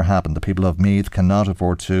will never happen. The people of Meath cannot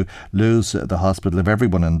afford to lose the hospital. If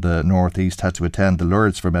everyone in the North East had to attend the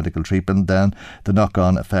Lourdes for medical treatment, then the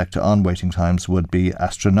knock-on effect on waiting times would be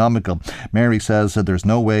astronomical. Mary says that there's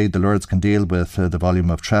no way the Lourdes can deal with the volume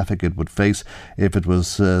of traffic it would face if it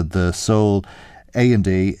was the sole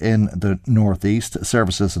A&E in the North East.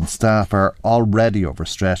 Services and staff are already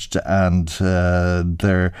overstretched and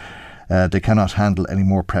they cannot handle any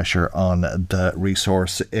more pressure on the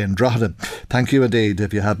resource in Drogheda. Thank you indeed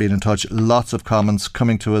if you have been in touch. Lots of comments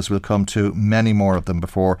coming to us. We'll come to many more of them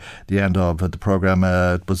before the end of the programme.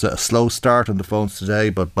 It was a slow start on the phones today,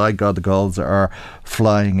 but by God, the calls are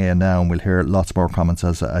flying in now, and we'll hear lots more comments,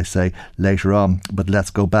 as I say, later on. But let's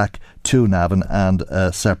go back to Navan and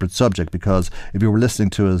a separate subject, because if you were listening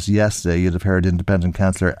to us yesterday, you'd have heard Independent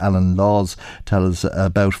Councillor Alan Laws tell us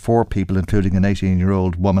about 4 people, including an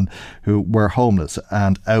 18-year-old woman, who were homeless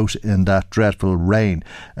and out in that dreadful rain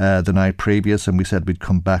the night previous, and we said we'd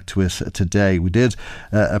come back to it today. We did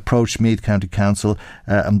approach Meath County Council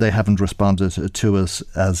and they haven't responded to us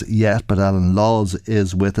as yet, but Alan Laws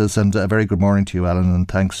is with us, and a very good morning to you, Alan, and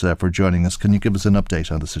thanks for joining us. Can you give us an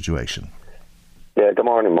update on the situation? Yeah, good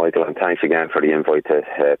morning, Michael, and thanks again for the invite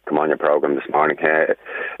to come on your programme this morning.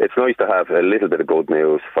 It's nice to have a little bit of good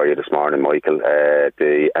news for you this morning, Michael.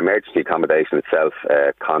 The emergency accommodation itself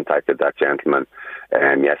contacted that gentleman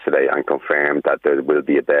yesterday and confirmed that there will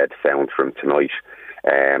be a bed found for him tonight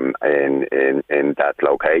in that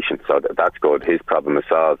location. So that's good. His problem is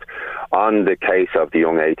solved. On the case of the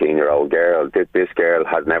young 18-year-old girl, this girl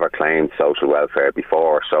has never claimed social welfare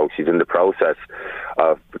before, so she's in the process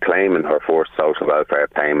of claiming her first social welfare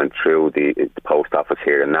payment through the post office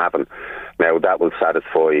here in Navan. Now that will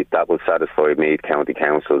satisfy Meath County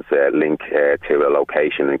Council's link to a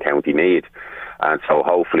location in County Meath. And so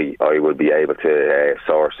hopefully I will be able to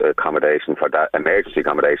source accommodation for that, emergency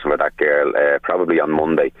accommodation for that girl, probably on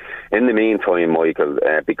Monday. In the meantime, Michael,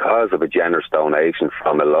 because of a generous donation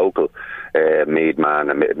from a local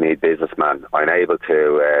Meath businessman, I'm able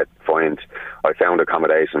to I found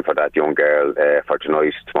accommodation for that young girl for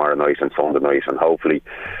tonight, tomorrow night and Sunday night, and hopefully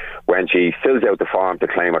when she fills out the form to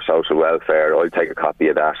claim her social welfare, I'll take a copy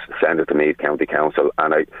of that, send it to Meath County Council,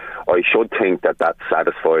 and I should think that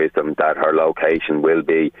satisfies them that her location will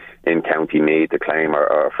be in County Meath to claim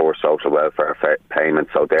her first social welfare payment.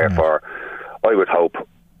 So therefore, I would hope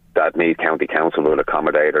that Meath County Council will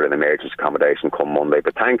accommodate her in emergency accommodation come Monday.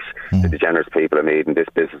 But thanks to the generous people of Meath and this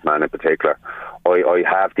businessman in particular, I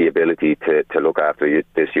have the ability to look after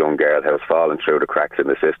this young girl who has fallen through the cracks in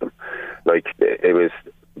the system. Like, it was,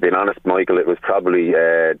 being honest, Michael, it was probably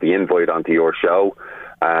the invite onto your show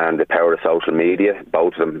and the power of social media.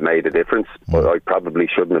 Both of them made a difference. But I probably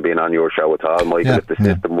shouldn't have been on your show at all, Michael. If the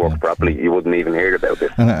system worked properly, you wouldn't even hear about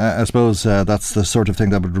this. And I suppose that's the sort of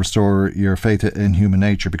thing that would restore your faith in human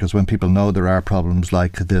nature, because when people know there are problems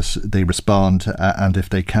like this, they respond, and if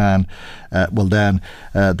they can, well then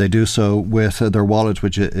they do so with their wallet,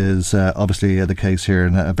 which is obviously the case here,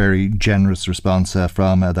 and a very generous response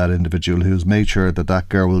from that individual who's made sure that that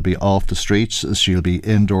girl will be off the streets. She'll be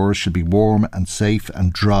indoors, she'll be warm and safe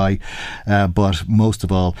and dry, but most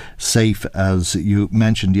of all safe, as you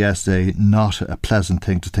mentioned yesterday. Not a pleasant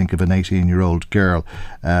thing to think of an 18-year-old girl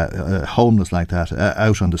homeless like that,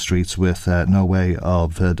 out on the streets with no way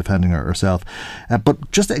of defending herself.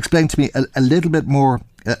 But just explain to me a little bit more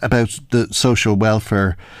about the social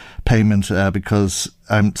welfare payment, because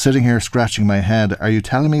I'm sitting here scratching my head. Are you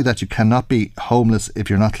telling me that you cannot be homeless if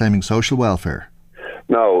you're not claiming social welfare?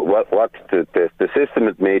 No, what the system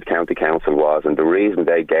at Meath County Council was, and the reason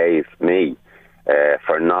they gave me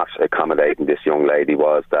for not accommodating this young lady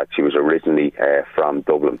was that she was originally from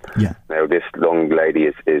Dublin. Yeah. Now this young lady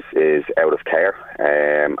is out of care,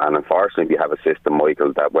 and unfortunately we have a system,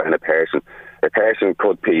 Michael, that when a person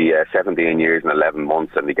could be 17 years and 11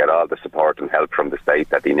 months and they get all the support and help from the state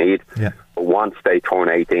that they need. Yeah. But once they turn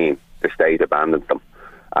 18, the state abandons them.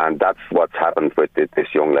 And that's what's happened with this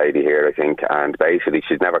young lady here, I think. And basically,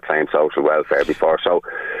 she's never claimed social welfare before. So,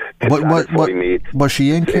 was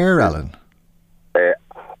she in care, Alan?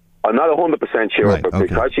 I'm not 100% sure, right, but okay.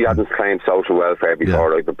 because she hasn't claimed social welfare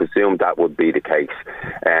before, I would presume that would be the case.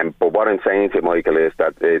 But what I'm saying to Michael is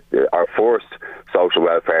that our first social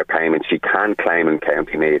welfare payment she can claim in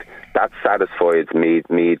County Meath. That satisfies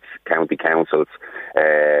Meath County Council's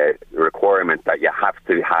requirement that you have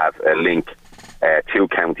to have a link to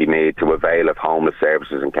County Meath to avail of homeless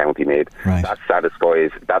services in County Meath. Right. That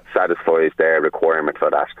satisfies their requirement for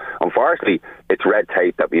that. Unfortunately, it's red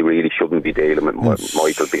tape that we really shouldn't be dealing with,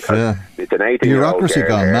 Michael, because it's an 18-year-old bureaucracy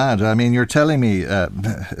gone here. mad. I mean, you're telling me,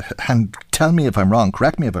 and tell me if I'm wrong,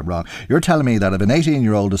 correct me if I'm wrong, you're telling me that if an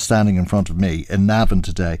 18-year-old is standing in front of me in Navan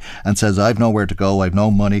today and says, I've nowhere to go, I've no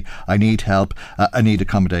money, I need help, I need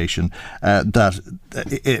accommodation, that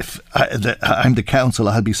if I'm the council,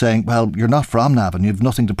 I'll be saying, well, you're not from Navan, you've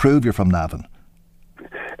nothing to prove you're from Navan.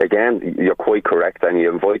 Again, you're quite correct, and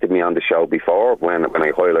you invited me on the show before when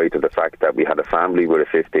I highlighted the fact that we had a family with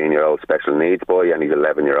a 15-year-old special needs boy and his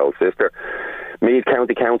 11-year-old sister. Meath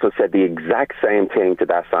County Council said the exact same thing to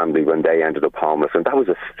that family when they ended up homeless, and that was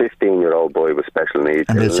a 15-year-old boy with special needs.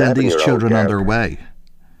 And they send these children on their way.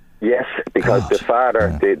 Yes, because the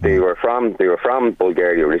father, they were from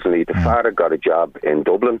Bulgaria originally. The father got a job in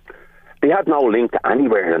Dublin. They had no link to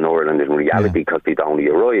anywhere in Ireland in reality because they'd only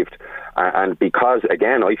arrived. And because,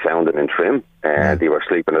 again, I found them in Trim, they were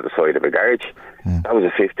sleeping at the side of a garage. That was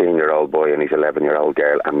a 15-year-old boy and his 11-year-old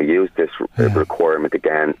girl, and we used this requirement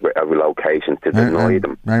again with locations to deny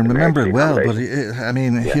them. I remember it well, but I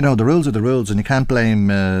mean, you know, the rules are the rules, and you can't blame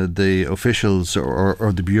the officials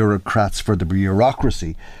or the bureaucrats for the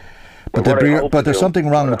bureaucracy. But there's something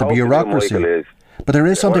wrong with the bureaucracy. But there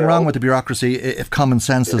is something wrong with the bureaucracy if common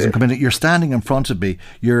sense doesn't come in. You're standing in front of me,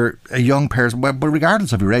 you're a young person, but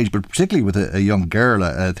regardless of your age, but particularly with a young girl,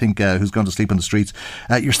 I think, who's going to sleep on the streets,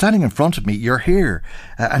 you're standing in front of me, you're here,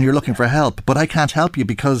 and you're looking for help, but I can't help you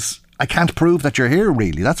because I can't prove that you're here,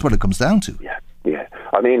 really. That's what it comes down to. Yeah.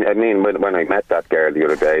 I mean, when I met that girl the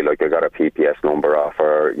other day, like, I got a PPS number off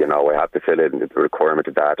her, you know, I had to fill in the requirement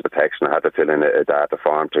of data protection, I had to fill in a data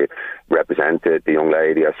form to represent the young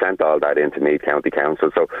lady. I sent all that into Meath County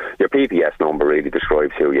Council. So your PPS number really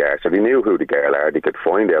describes who you are. So they knew who the girl are, they could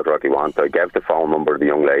find out what they want. I gave the phone number of the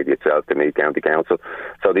young lady itself to Meath County Council.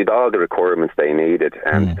 So they had all the requirements they needed.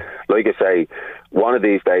 And like I say, one of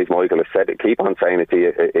these days, Michael has said it, keep on saying it to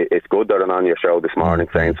you. It's good that I'm on your show this morning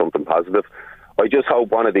saying something positive. I just hope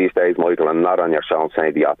one of these days, Michael, I'm not on your show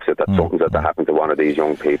saying the opposite, that something's going to happen to one of these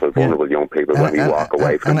young people, vulnerable young people, when we walk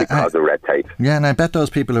away from them because of red tape. Yeah, and I bet those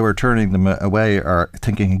people who are turning them away are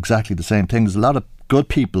thinking exactly the same thing. There's a lot of good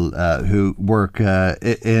people who work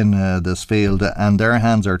in this field, and their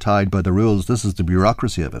hands are tied by the rules. This is the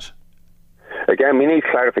bureaucracy of it. Again, we need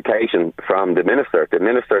clarification from the Minister. The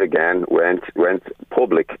Minister, again, went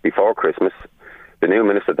public before Christmas, the new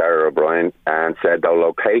Minister, Darragh O'Brien, and said the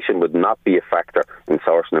location would not be a factor in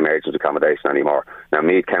sourcing emergency accommodation anymore. Now,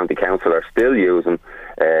 Meath County Council are still using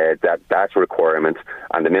that requirement,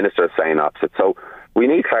 and the Minister is saying opposite. So we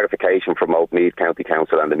need clarification from both Meath County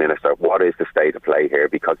Council and the Minister. What is the state of play here?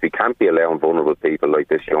 Because we can't be allowing vulnerable people like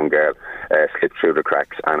this young girl slip through the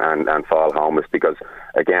cracks and fall homeless, because,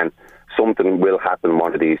 again, something will happen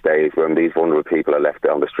one of these days when these vulnerable people are left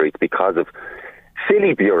down the streets because of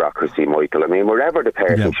silly bureaucracy, Michael. I mean, wherever the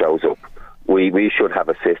person shows up, we should have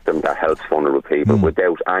a system that helps vulnerable people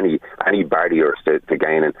without any barriers to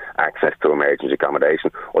gaining access to emergency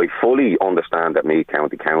accommodation. I fully understand that Meath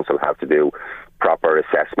County Council have to do proper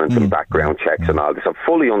assessments and background checks and all this. I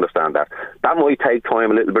fully understand that. That might take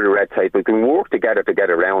time, a little bit of red tape. We can work together to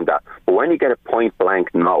get around that. But when you get a point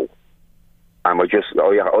blank no, and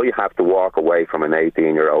I have to walk away from an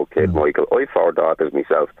 18-year-old kid, Michael. I have 4 daughters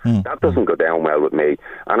myself. That doesn't go down well with me.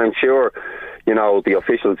 And I'm sure, you know, the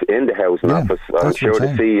officials in the Housing Office, I'm sure the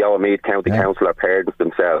CEO of Meath County Council are parents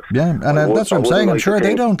themselves. Yeah, and that's what I'm saying. I'm sure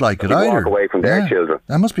they don't like it either. Walk away from their children.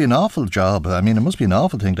 That must be an awful job. I mean, it must be an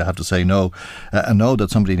awful thing to have to say no and know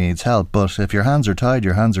that somebody needs help. But if your hands are tied,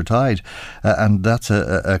 your hands are tied. And that's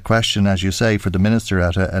a question, as you say, for the Minister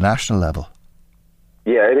at a national level.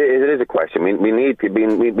 Yeah, it is a question. We need,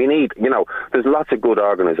 there's lots of good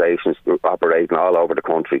organisations operating all over the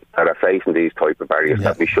country that are facing these type of barriers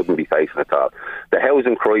that we shouldn't be facing at all. The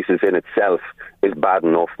housing crisis in itself is bad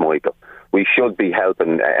enough, Michael. We should be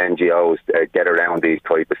helping NGOs get around these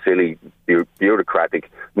type of silly, bureaucratic,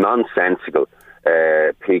 nonsensical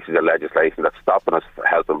pieces of legislation that's stopping us from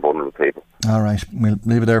helping vulnerable people. All right, we'll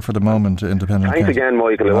leave it there for the moment. Independent. Thanks again,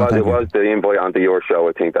 Michael. It was the invite onto your show,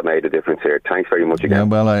 I think, that made a difference here. Thanks very much again. Yeah,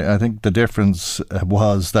 well, I think the difference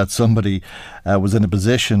was that somebody was in a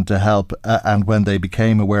position to help, and when they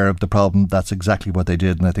became aware of the problem, that's exactly what they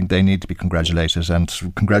did, and I think they need to be congratulated. And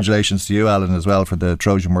congratulations to you, Alan, as well, for the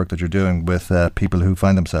Trojan work that you're doing with people who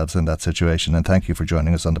find themselves in that situation. And thank you for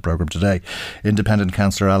joining us on the programme today. Independent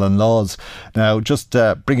Councillor Alan Laws. Now, just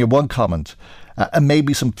bring you one comment. And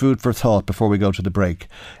maybe some food for thought before we go to the break.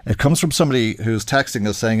 It comes from somebody who's texting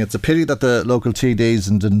us saying it's a pity that the local TDs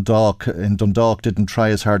in Dundalk didn't try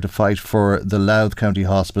as hard to fight for the Louth County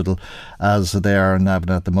Hospital as they are in Navan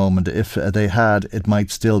at the moment. If they had, it might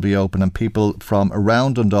still be open and people from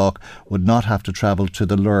around Dundalk would not have to travel to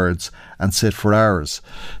the Lourdes and sit for hours.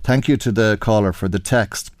 Thank you to the caller for the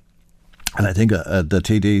text. And I think the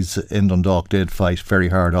TDs in Dundalk did fight very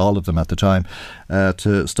hard, all of them at the time,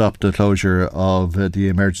 to stop the closure of the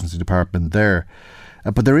emergency department there.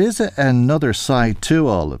 But there is another side to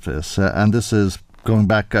all of this, and this is going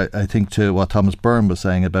back, I think, to what Thomas Byrne was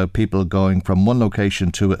saying about people going from one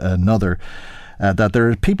location to another, that there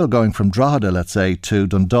are people going from Drogheda, let's say, to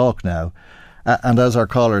Dundalk now. And as our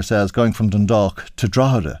caller says, going from Dundalk to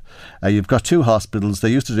Drogheda. You've got two hospitals. They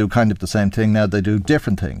used to do kind of the same thing. Now they do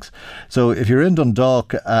different things. So if you're in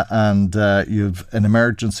Dundalk and you've an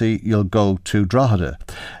emergency, you'll go to Drogheda.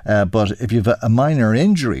 But if you've a minor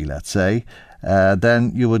injury, let's say,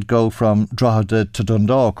 then you would go from Drogheda to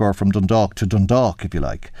Dundalk, or from Dundalk to Dundalk, if you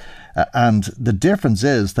like. And the difference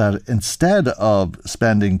is that instead of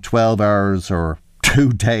spending 12 hours or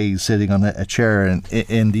 2 days sitting on a chair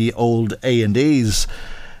in the old A&Es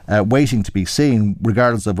waiting to be seen,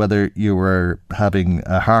 regardless of whether you were having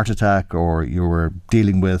a heart attack or you were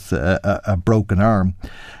dealing with a broken arm,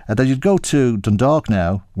 that you'd go to Dundalk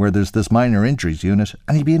now, where there's this minor injuries unit,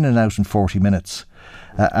 and you'd be in and out in 40 minutes.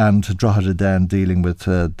 And Drogheda then dealing with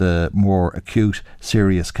the more acute,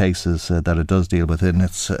 serious cases that it does deal with in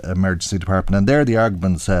its emergency department. And there are the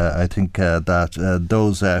arguments, I think, that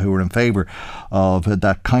those who are in favour of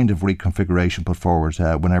that kind of reconfiguration put forward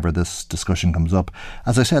whenever this discussion comes up.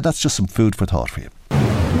 As I said, that's just some food for thought for you.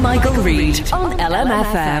 Michael Reid on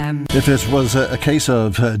LMFM. If it was a case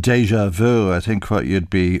of déjà vu, I think what you'd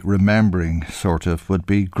be remembering, sort of, would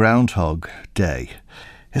be Groundhog Day.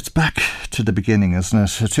 It's back to the beginning, isn't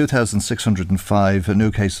it? 2,605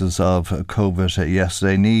 new cases of COVID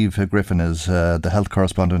yesterday. Niamh Griffin is the health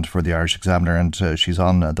correspondent for the Irish Examiner, and she's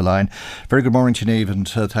on the line. Very good morning to you, Niamh,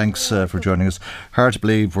 and thanks for joining us. Hard to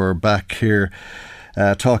believe we're back here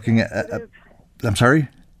talking... I'm sorry?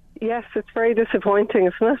 Yes, it's very disappointing,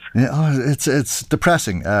 isn't it? Yeah, it's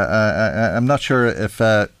depressing. I'm not sure if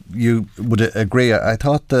you would agree. I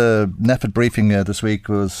thought the NPHET briefing this week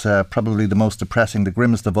was probably the most depressing, the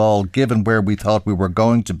grimmest of all, given where we thought we were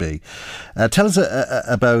going to be. Tell us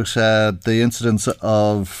about the incidence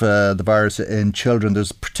of the virus in children.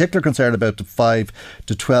 There's particular concern about the 5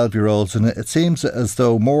 to 12-year-olds, and it seems as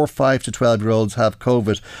though more 5 to 12-year-olds have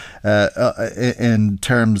COVID in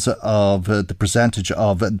terms of the percentage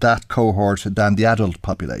of that cohort than the adult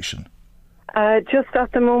population. Just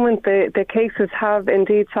at the moment, the cases have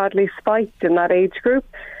indeed sadly spiked in that age group.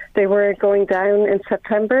 They were going down in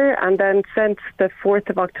September, and then since the 4th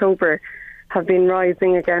of October have been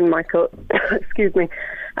rising again, Michael. Excuse me.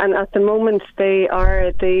 And at the moment, they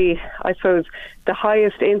are the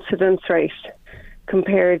highest incidence rate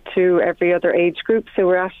compared to every other age group. So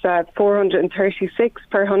we're at 436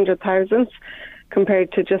 per 100,000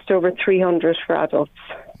 compared to just over 300 for adults.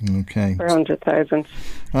 Okay. Per 100,000.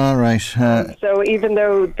 All right. So even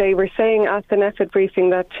though they were saying at the NPHET briefing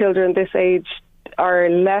that children this age are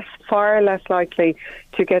far less likely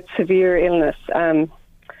to get severe illness,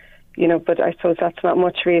 but I suppose that's not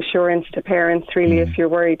much reassurance to parents, really, if you're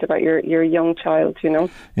worried about your young child,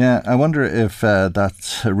 Yeah, I wonder if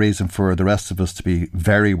that's a reason for the rest of us to be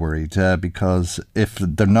very worried, because if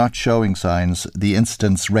they're not showing signs, the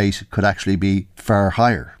incidence rate could actually be far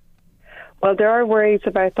higher. Well, there are worries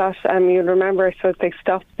about that. You'll remember, I suppose, they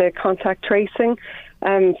stopped the contact tracing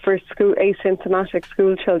for asymptomatic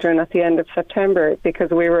school children at the end of September because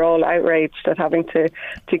we were all outraged at having to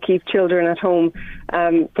keep children at home.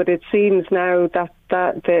 But it seems now that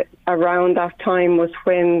that around that time was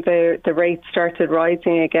when the rates started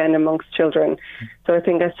rising again amongst children. So I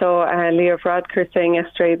think I saw Leo Varadkar saying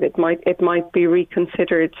yesterday that it might be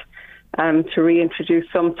reconsidered to reintroduce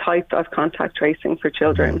some type of contact tracing for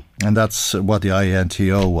children. And that's what the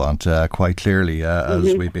INTO want, quite clearly,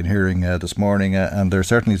 as we've been hearing this morning. And there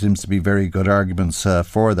certainly seems to be very good arguments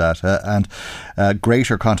for that. And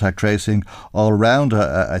greater contact tracing all round,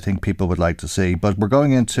 I think people would like to see. But we're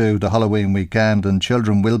going into the Halloween weekend and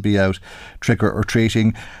children will be out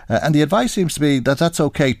trick-or-treating. And the advice seems to be that that's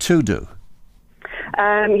okay to do.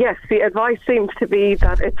 Yes, the advice seems to be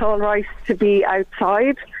that it's all right to be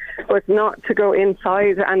outside, but not to go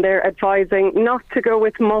inside, and they're advising not to go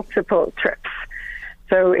with multiple trips.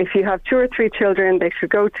 So if you have 2 or 3 children, they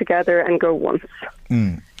should go together and go once.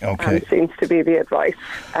 Okay. Seems to be the advice.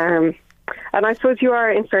 And I suppose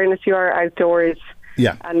in fairness, you are outdoors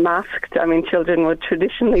and masked. I mean, children would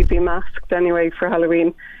traditionally be masked anyway for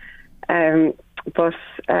Halloween. But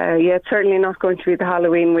it's certainly not going to be the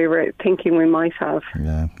Halloween we were thinking we might have.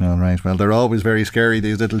 Yeah, all right. Well, they're always very scary,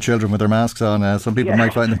 these little children with their masks on. Some people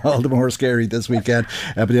might find them all the more scary this weekend.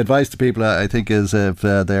 But the advice to people, I think, is if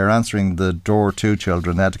they're answering the door to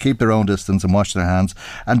children, to keep their own distance and wash their hands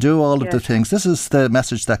and do all of the things. This is the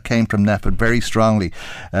message that came from NPHET very strongly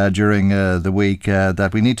during the week,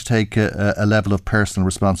 that we need to take a level of personal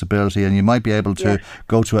responsibility, and you might be able to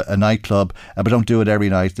go to a nightclub, but don't do it every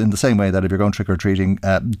night, in the same way that if you're going trick-or-treating,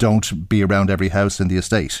 don't be around every house in the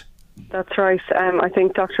estate. That's right. I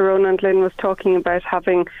think Dr. Ronan Lynn was talking about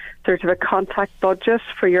having sort of a contact budget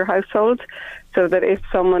for your household, so that if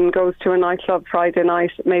someone goes to a nightclub Friday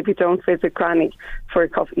night, maybe don't visit Granny for a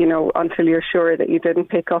couple, until you're sure that you didn't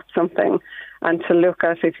pick up something, and to look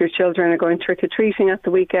at if your children are going trick-or-treating at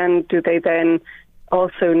the weekend, do they then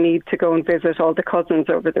also need to go and visit all the cousins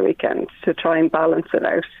over the weekend to try and balance it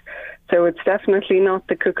out. So it's definitely not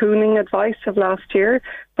the cocooning advice of last year,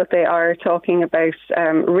 but they are talking about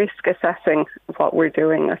risk assessing what we're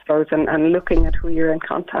doing, I suppose, and looking at who you're in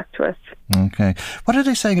contact with. Okay. What are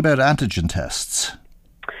they saying about antigen tests?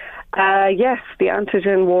 Yes, the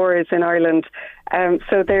antigen war is in Ireland.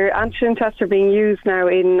 So their antigen tests are being used now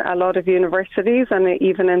in a lot of universities and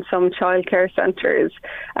even in some childcare centres.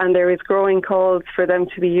 And there is growing calls for them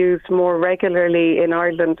to be used more regularly in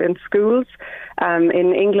Ireland in schools.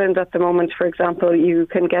 In England at the moment, for example, you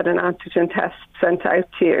can get an antigen test sent out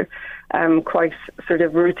to you quite sort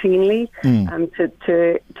of routinely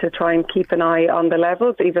to try and keep an eye on the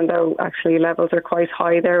levels, even though actually levels are quite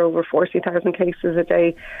high there, over 40,000 cases a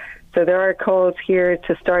day. So there are calls here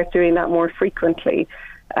to start doing that more frequently.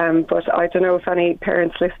 But I don't know if any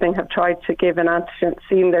parents listening have tried to give an antigen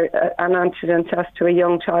test to a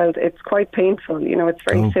young child. It's quite painful. It's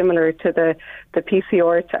very similar to the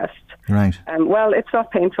PCR test. Right. Well, it's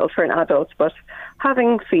not painful for an adult, but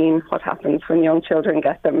having seen what happens when young children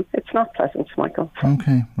get them, it's not pleasant, Michael.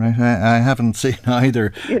 Okay, right. I haven't seen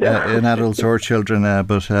either in adults or children,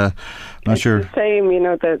 but not it's sure. The same,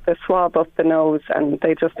 the swab up the nose, and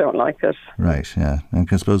they just don't like it. Right, yeah.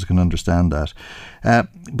 I suppose I can understand that.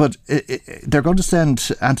 But they're going to send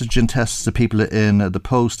antigen tests to people in the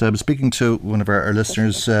post. I was speaking to one of our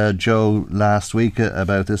listeners, Joe, last week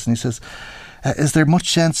about this, and he says, is there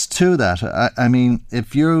much sense to that? I mean,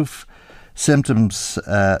 if you've symptoms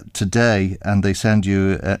today and they send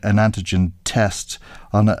you an antigen test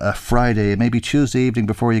on a Friday, maybe Tuesday evening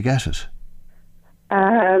before you get it?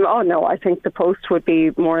 No, I think the post would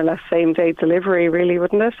be more or less same day delivery, really,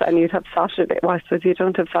 wouldn't it? And you'd have Saturday. Well, I suppose you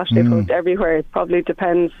don't have Saturday post everywhere. It probably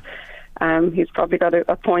depends. He's probably got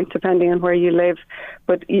a point depending on where you live.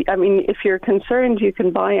 But, I mean, if you're concerned, you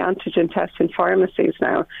can buy antigen tests in pharmacies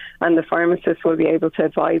now, and the pharmacist will be able to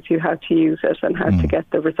advise you how to use it and how to get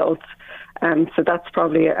the results. So that's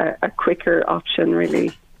probably a quicker option,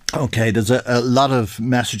 really. Okay, there's a lot of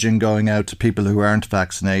messaging going out to people who aren't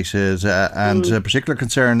vaccinated, and a particular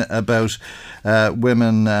concern about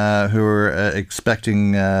women who are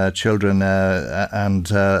expecting children,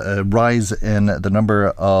 and a rise in the number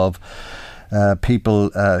of people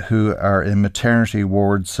who are in maternity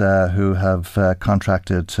wards who have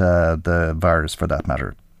contracted the virus, for that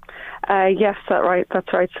matter. Yes, that's right.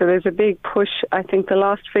 So there's a big push. I think the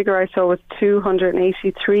last figure I saw was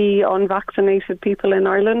 283 unvaccinated people in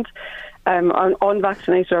Ireland,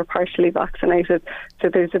 unvaccinated or partially vaccinated. So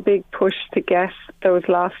there's a big push to get those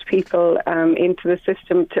last people into the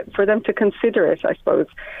system for them to consider it, I suppose,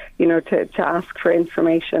 to ask for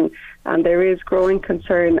information. And there is growing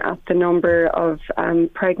concern at the number of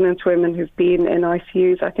pregnant women who've been in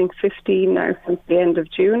ICUs, I think 15 now since the end of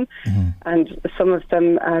June. And some of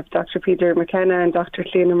them, Dr. Peter McKenna and Dr.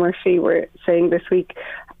 Cleona Murphy, were saying this week,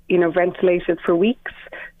 ventilated for weeks.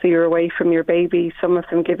 So you're away from your baby, some of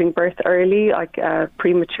them giving birth early, like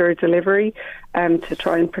premature delivery, to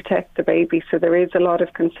try and protect the baby. So there is a lot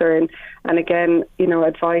of concern. And again,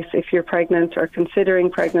 advice if you're pregnant or considering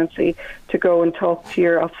pregnancy to go and talk to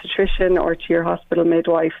your obstetrician or to your hospital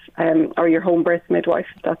midwife or your home birth midwife,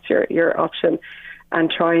 if that's your option, and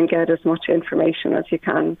try and get as much information as you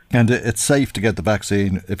can. And it's safe to get the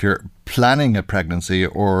vaccine if you're planning a pregnancy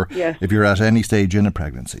or if you're at any stage in a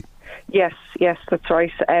pregnancy. Yes, that's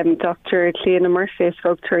right. Dr. Cleona Murphy, I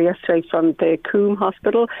spoke to her yesterday from the Coombe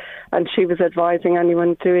Hospital, and she was advising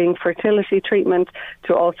anyone doing fertility treatment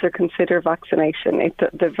to also consider vaccination.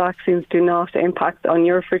 The vaccines do not impact on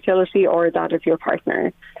your fertility or that of your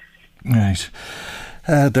partner. Right.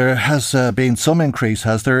 There has been some increase,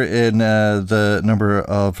 has there, in the number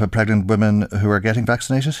of pregnant women who are getting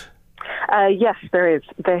vaccinated? Yes, there is.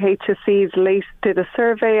 The HSEs did a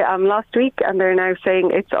survey last week, and they're now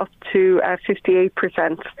saying it's up to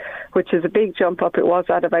 58%, which is a big jump up. It was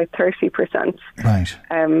at about 30%.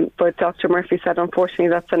 Right. But Dr. Murphy said, unfortunately,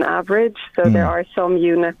 that's an average. So there are some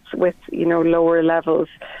units with, lower levels.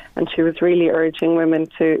 And she was really urging women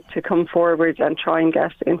to come forward and try and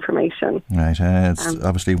get information. Right, it's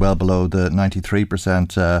obviously well below the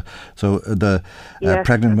 93%. So the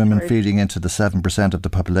pregnant women feeding into the 7% of the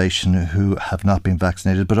population who have not been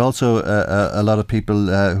vaccinated, but also a lot of people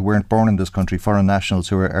who weren't born in this country, foreign nationals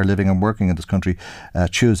who are living and working in this country,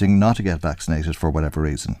 choosing not to get vaccinated for whatever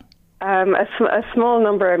reason. A small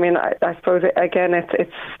number. I mean, I suppose, again,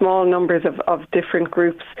 it's small numbers of different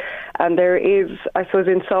groups. And there is, I suppose,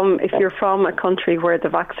 if you're from a country where the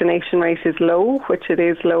vaccination rate is low, which it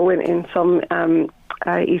is low in some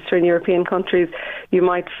Eastern European countries, you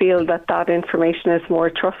might feel that information is more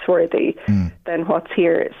trustworthy than what's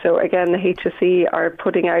here. So again, the HSE are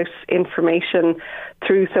putting out information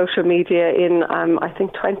through social media in, I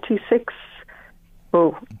think, 26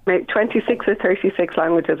 or 36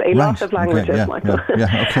 languages, lot of languages, Michael,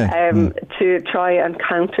 to try and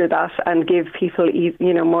counter that and give people,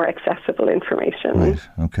 more accessible information. Right.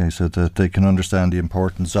 Okay, so that they can understand the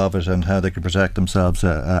importance of it and how they can protect themselves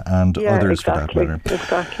and others for that matter.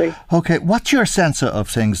 Exactly. Okay, what's your sense of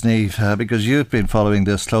things, Niamh? Because you've been following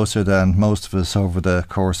this closer than most of us over the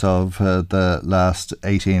course of the last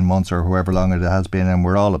 18 months or however long it has been, and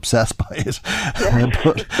we're all obsessed by it.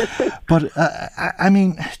 But I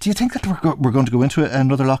mean, do you think that we're going to go into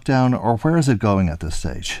another lockdown, or where is it going at this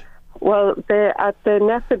stage? Well, at the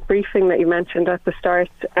NPHET briefing that you mentioned at the start,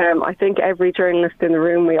 I think every journalist in the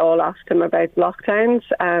room, we all asked him about lockdowns,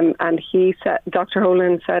 and he said, Dr.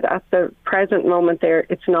 Holan said, at the present moment,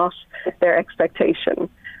 it's not their expectation,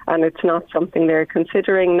 and it's not something they're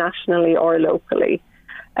considering nationally or locally.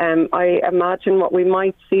 I imagine what we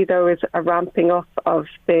might see, though, is a ramping up of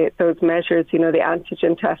those measures, the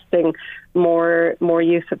antigen testing, more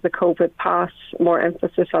use of the COVID pass, more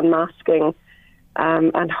emphasis on masking.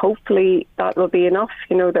 And hopefully that will be enough,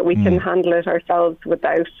 that we can handle it ourselves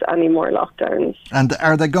without any more lockdowns. And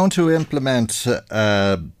are they going to implement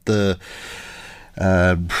the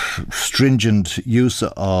stringent use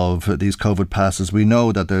of these COVID passes? We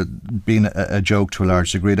know that there's been a joke to a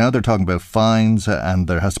large degree. Now they're talking about fines and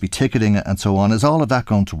there has to be ticketing and so on. Is all of that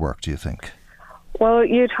going to work, do you think? Well,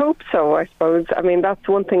 you'd hope so, I suppose. I mean, that's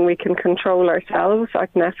one thing we can control ourselves.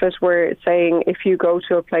 At NPHET, we're saying if you go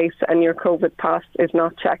to a place and your COVID pass is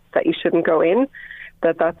not checked, that you shouldn't go in,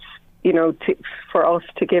 that's for us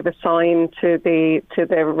to give a sign to the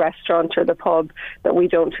restaurant or the pub that we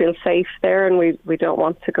don't feel safe there and we don't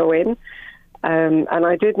want to go in. And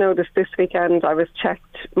I did notice this weekend I was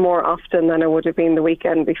checked more often than I would have been the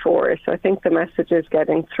weekend before. So I think the message is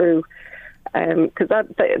getting through. Because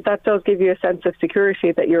that does give you a sense of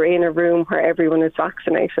security that you're in a room where everyone is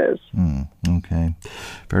vaccinated. Okay.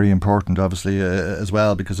 Very important, obviously, as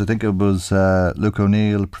well, because I think it was Professor Luke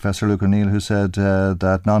O'Neill, who said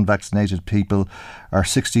that non-vaccinated people are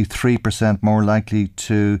 63% more likely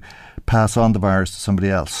to pass on the virus to somebody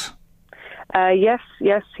else. Yes,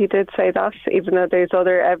 he did say that, even though there's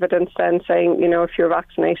other evidence then saying, if you're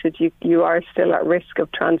vaccinated, you are still at risk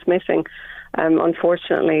of transmitting.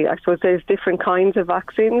 Unfortunately, I suppose there's different kinds of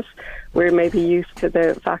vaccines. We're maybe used to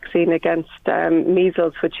the vaccine against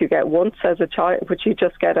measles, which you get once as a child, which you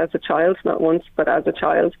just get as a child, not once, but as a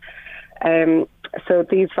child. So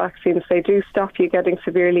these vaccines, they do stop you getting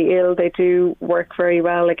severely ill. They do work very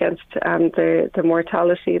well against the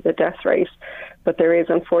mortality, the death rate. But there is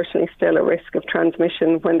unfortunately still a risk of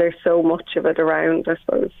transmission when there's so much of it around, I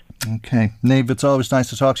suppose. Okay. Niamh, it's always nice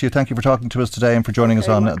to talk to you. Thank you for talking to us today and for joining us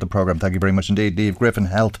on the programme. Thank you very much indeed. Niamh Griffin,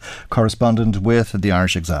 health correspondent with the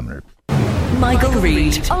Irish Examiner. Michael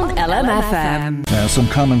Reid on LMFM. Some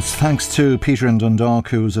comments thanks to Peter in Dundalk,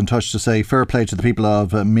 who's in touch to say fair play to the people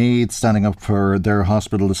of Meath standing up for their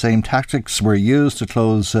hospital. The same tactics were used to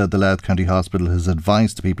close the Louth County Hospital. His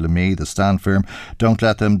advice to people in Meath is stand firm, don't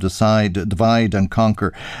let them divide and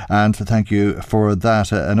conquer. And thank you for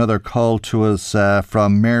that. Another call to us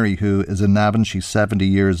from Mary, who is in Navan. She's 70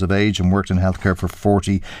 years of age and worked in healthcare for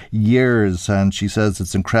 40 years, and she says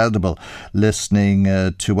it's incredible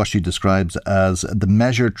listening to what she describes as the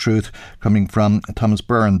measured truth coming from Thomas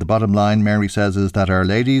Byrne. The bottom line, Mary says, is that Our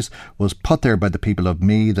Lady's was put there by the people of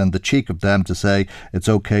Meath, and the cheek of them to say it's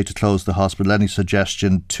okay to close the hospital. Any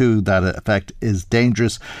suggestion to that effect is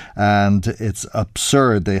dangerous and it's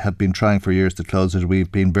absurd. They have been trying for years to close it.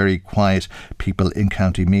 We've been very quiet people in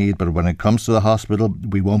County Meath, but when it comes to the hospital,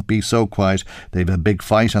 we won't be so quiet. They've a big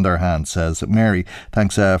fight on their hands, says Mary.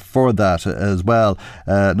 Thanks for that as well.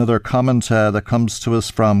 Another comment that comes to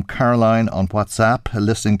us from Caroline on WhatsApp,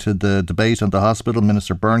 listening to the debate on the hospital.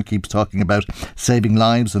 Minister Byrne keeps talking about saving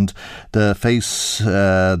lives and the face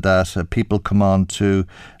that people come on to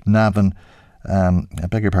Navan. I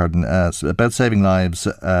beg your pardon, about saving lives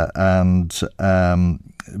and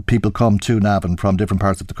people come to Navan from different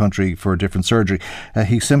parts of the country for different surgery.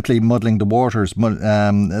 He's simply muddling the waters.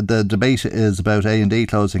 The debate is about A&E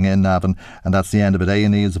closing in Navan, and that's the end of it.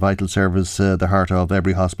 A&E is a vital service, the heart of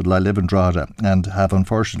every hospital. I live in Drogheda and have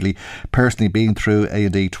unfortunately personally been through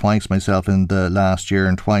A&E twice myself in the last year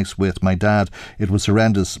and twice with my dad. It was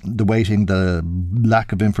horrendous, the waiting, the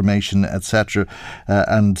lack of information, etc.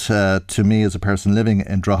 And to me as a person living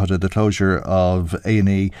in Drogheda, the closure of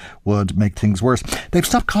A&E would make things worse. They've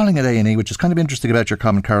stopped calling it A&E, which is kind of interesting about your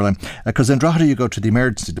comment, Caroline, because in Drogheda you go to the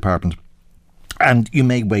emergency department and you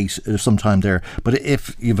may wait some time there. But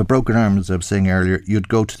if you have a broken arm, as I was saying earlier, you'd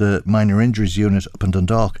go to the minor injuries unit up in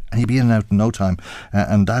Dundalk and you'd be in and out in no time.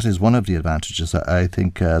 And that is one of the advantages, I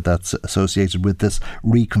think, that's associated with this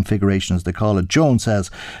reconfiguration, as they call it. Joan says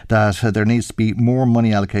that there needs to be more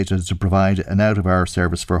money allocated to provide an out-of-hours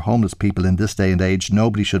service for homeless people in this day and age.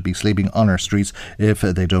 Nobody should be sleeping on our streets if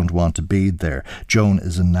they don't want to be there. Joan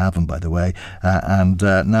is in Navan, by the way. And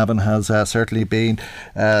Navan has certainly been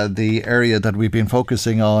the area that we've been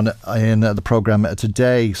focusing on in the programme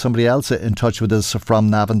today. Somebody else in touch with us from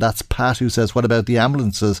Navan, that's Pat, who says, what about the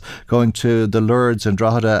ambulances going to the Lourdes in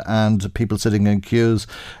Drogheda and people sitting in queues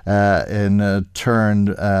in turn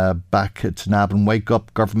back to Navan? Wake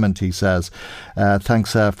up, government, he says.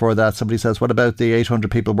 Thanks for that. Somebody says, what about the 800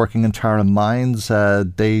 people working in Tara Mines?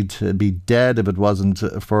 They'd be dead if it wasn't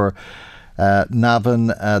for Navan.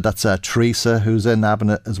 That's Teresa, who's in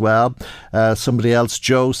Navan as well. Somebody else,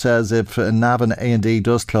 Joe, says if Navan A&E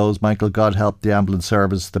does close, Michael, God help the ambulance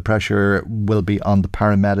service. The pressure will be on the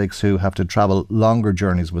paramedics who have to travel longer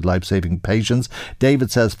journeys with life-saving patients. David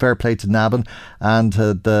says fair play to Navan and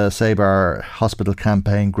the Save Our Hospital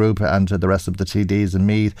campaign group and the rest of the TDs in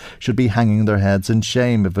Meath should be hanging their heads in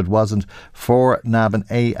shame. If it wasn't for Navan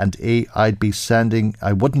A&E,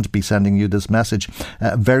 I wouldn't be sending you this message.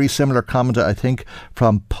 Very similar comment, I think,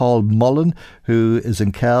 from Paul Mullen, who is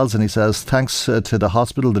in Kells, and he says, thanks to the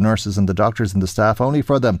hospital, the nurses and the doctors and the staff. Only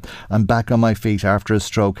for them, I'm back on my feet after a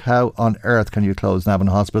stroke. How on earth can you close Navan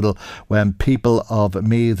Hospital when people of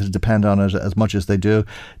Meath depend on it as much as they do?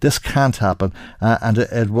 This can't happen, and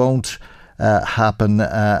it won't happen,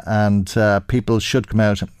 and people should come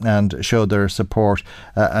out and show their support.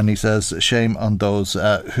 And he says, shame on those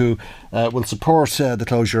who will support the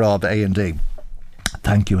closure of A&E.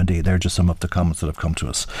 Thank you indeed. They're just some of the comments that have come to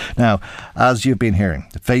us. Now, as you've been hearing,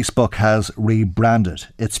 Facebook has rebranded.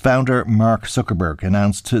 Its founder, Mark Zuckerberg,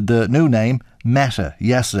 announced the new name Meta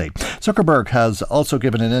yesterday. Zuckerberg has also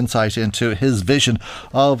given an insight into his vision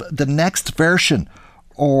of the next version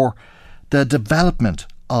or the development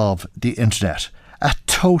of the internet. A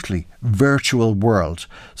totally virtual world,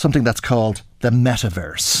 something that's called the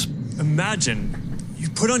metaverse. Imagine you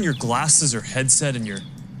put on your glasses or headset and you're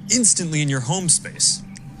instantly in your home space.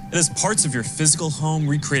 It has parts of your physical home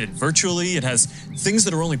recreated virtually. It has things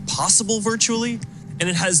that are only possible virtually. And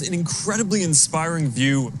it has an incredibly inspiring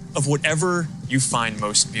view of whatever you find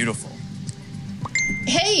most beautiful.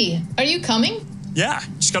 Hey, are you coming? Yeah,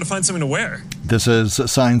 just gotta find something to wear. This is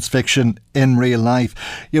science fiction in real life.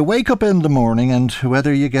 You wake up in the morning and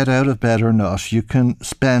whether you get out of bed or not, you can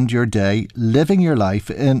spend your day living your life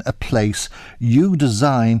in a place you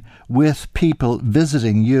design with people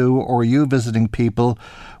visiting you or you visiting people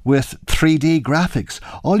with 3D graphics.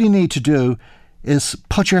 All you need to do is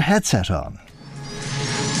put your headset on.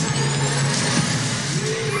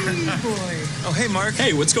 Oh, hey, Mark.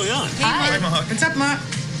 Hey, what's going on? Hi. What's up, Mark?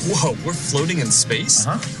 Whoa, we're floating in space?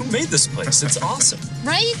 Who made this place? It's awesome.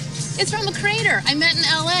 Right? It's from a crater I met in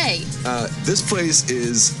LA. This place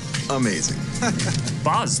is amazing.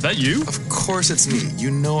 Boz, is that you? Of course it's me. You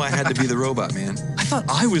know I had to be the robot, man. I thought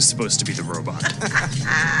I was supposed to be the robot.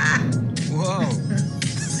 Whoa.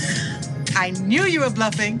 I knew you were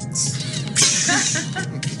bluffing.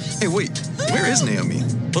 Hey, wait. Where is Naomi?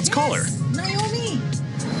 Let's call her. Naomi.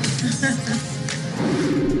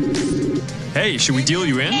 Hey, should we deal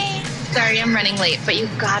you in? Sorry, I'm running late, but you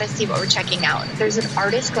gotta see what we're checking out. There's an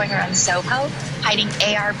artist going around Soho hiding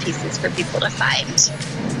AR pieces for people to find.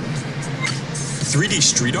 3D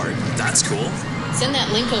street art? That's cool. Send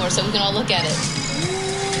that link over so we can all look at it.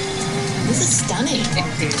 This is stunning.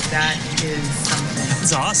 That is something.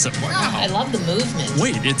 That's awesome. Wow. I love the movement.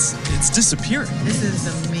 Wait, it's disappearing. This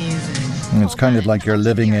is amazing. It's kind of like you're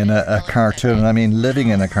living in a cartoon. I mean, living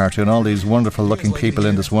in a cartoon. All these wonderful looking people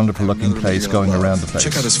in this wonderful looking place going around the place.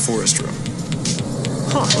 Check out his forest room.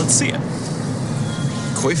 Huh, let's see it.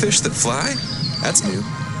 Koi fish that fly? That's new.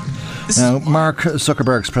 Now, Mark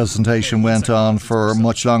Zuckerberg's presentation went on for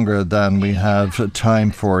much longer than we have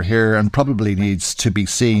time for here, and probably needs to be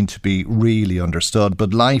seen to be really understood.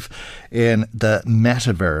 But life in the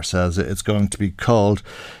metaverse, as it's going to be called,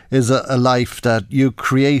 is a life that you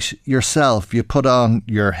create yourself. You put on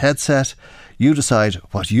your headset, you decide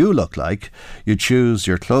what you look like, you choose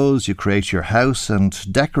your clothes, you create your house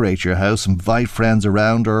and decorate your house, invite friends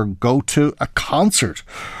around, or go to a concert.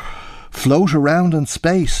 Float around in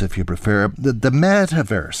space, if you prefer. The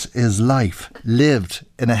metaverse is life lived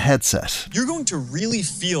in a headset. You're going to really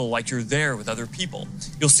feel like you're there with other people.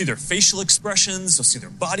 You'll see their facial expressions, you'll see their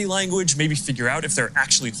body language, maybe figure out if they're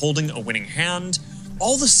actually holding a winning hand.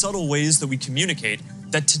 All the subtle ways that we communicate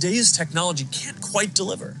that today's technology can't quite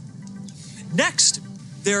deliver. Next,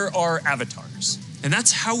 there are avatars. And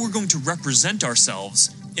that's how we're going to represent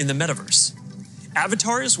ourselves in the metaverse.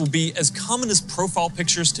 Avatars will be as common as profile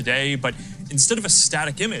pictures today, but instead of a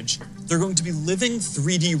static image, they're going to be living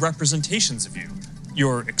 3D representations of you.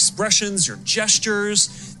 Your expressions, your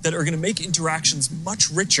gestures, that are going to make interactions much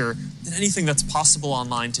richer than anything that's possible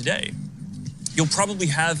online today. You'll probably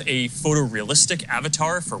have a photorealistic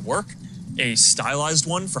avatar for work, a stylized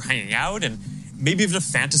one for hanging out, and maybe even a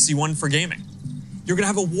fantasy one for gaming. You're going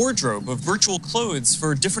to have a wardrobe of virtual clothes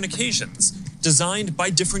for different occasions, designed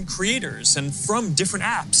by different creators and from different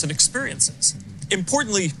apps and experiences.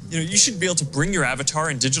 Importantly, you should be able to bring your avatar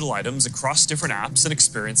and digital items across different apps and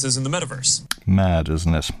experiences in the metaverse. Mad,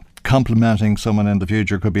 isn't it? Complimenting someone in the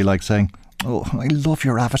future could be like saying, "Oh, I love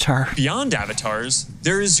your avatar." Beyond avatars,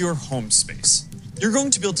 there is your home space. You're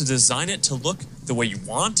going to be able to design it to look the way you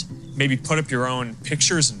want, maybe put up your own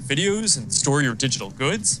pictures and videos and store your digital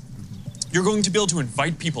goods. You're going to be able to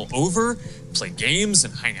invite people over, play games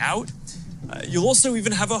and hang out. You'll also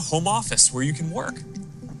even have a home office where you can work.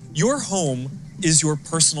 Your home is your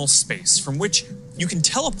personal space from which you can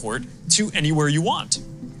teleport to anywhere you want.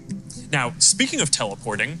 Now, speaking of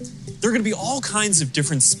teleporting, there are going to be all kinds of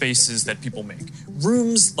different spaces that people make.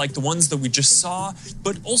 Rooms like the ones that we just saw,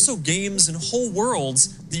 but also games and whole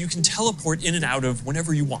worlds that you can teleport in and out of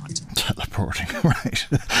whenever you want. Teleporting, right.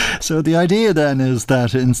 So the idea then is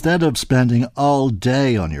that instead of spending all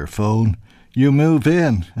day on your phone, you move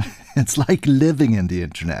in. It's like living in the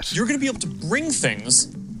internet. You're going to be able to bring things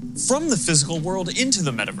from the physical world into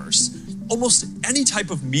the metaverse. Almost any type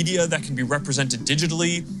of media that can be represented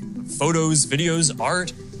digitally, photos, videos,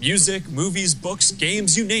 art, music, movies, books,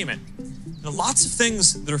 games, you name it. And lots of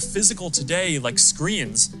things that are physical today, like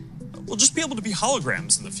screens, will just be able to be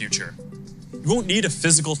holograms in the future. You won't need a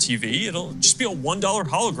physical TV. It'll just be a $1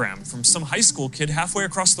 hologram from some high school kid halfway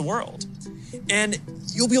across the world. And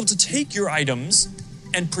you'll be able to take your items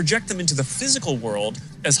and project them into the physical world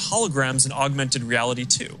as holograms in augmented reality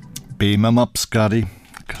too. Beam 'em up, Scotty.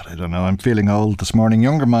 God, I don't know, I'm feeling old this morning.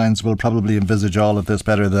 Younger minds will probably envisage all of this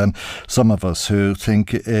better than some of us who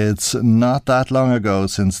think it's not that long ago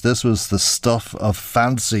since this was the stuff of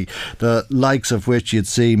fantasy, the likes of which you'd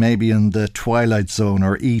see maybe in the Twilight Zone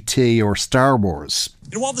or E.T. or Star Wars.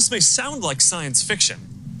 And while this may sound like science fiction,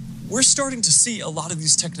 we're starting to see a lot of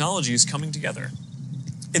these technologies coming together.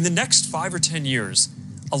 In the next 5 or 10 years,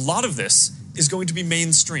 a lot of this is going to be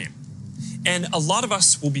mainstream. And a lot of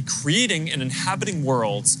us will be creating and inhabiting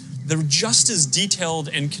worlds that are just as detailed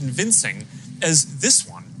and convincing as this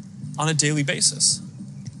one on a daily basis.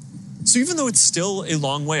 So even though it's still a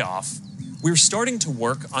long way off, we're starting to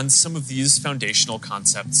work on some of these foundational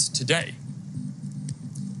concepts today.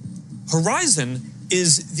 Horizon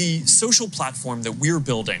is the social platform that we're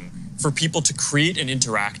building for people to create and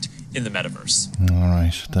interact in the metaverse. All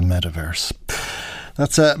right, the metaverse.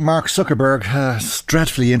 That's Mark Zuckerberg. It's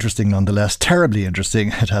dreadfully interesting nonetheless. Terribly interesting,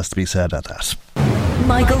 it has to be said at that.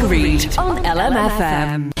 Michael Reid on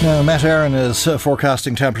LMFM. Now, Met Éireann is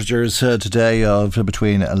forecasting temperatures today of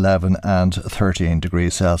between 11 and 13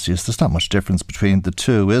 degrees Celsius. There's not much difference between the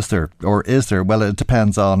two, is there? Or is there? Well, it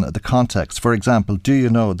depends on the context. For example, do you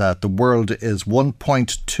know that the world is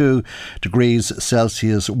 1.2 degrees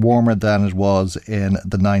Celsius warmer than it was in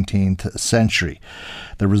the 19th century?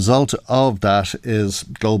 The result of that is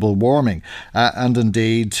global warming. And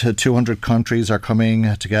indeed, 200 countries are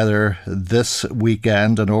coming together this weekend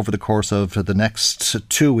and over the course of the next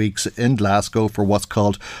 2 weeks in Glasgow for what's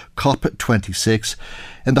called COP26,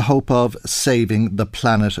 in the hope of saving the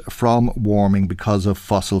planet from warming because of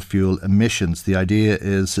fossil fuel emissions. The idea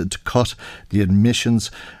is to cut the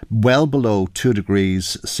emissions well below 2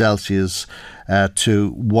 degrees Celsius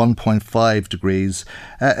to 1.5 degrees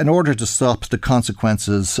in order to stop the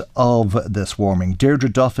consequences of this warming. Deirdre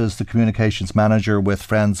Duff is the Communications Manager with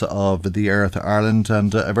Friends of the Earth Ireland,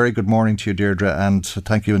 and a very good morning to you, Deirdre, and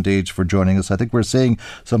thank you indeed for joining us. I think we're seeing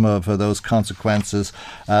some of those consequences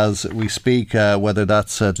as we speak, whether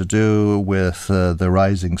that's to do with the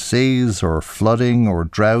rising seas or flooding or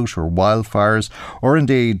drought or wildfires, or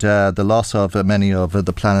indeed the loss of many of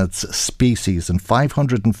the planet's species. And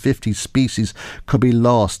 550 species could be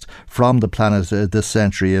lost from the planet this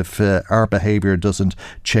century if our behaviour doesn't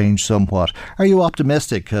change somewhat. Are you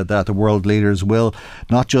optimistic that the world leaders will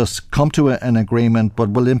not just come to an agreement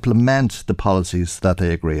but will implement the policies that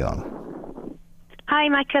they agree on? Hi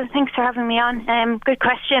Michael, thanks for having me on. Good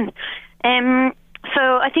question.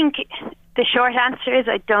 So I think the short answer is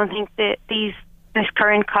I don't think that this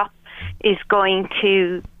current COP is going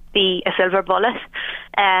to be a silver bullet.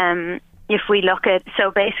 If we look at, so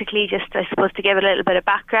basically just I suppose to give a little bit of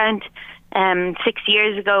background, 6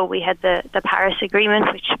 years ago we had the Paris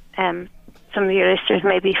Agreement, which some of your listeners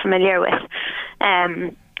may be familiar with.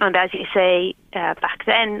 And as you say, back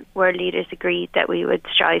then world leaders agreed that we would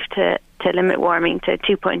strive to limit warming to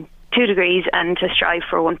 2.2 degrees and to strive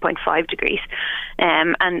for 1.5 degrees.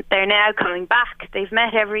 And they're now coming back. They've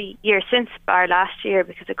met every year since, bar last year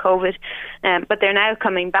because of COVID, but they're now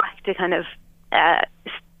coming back to kind of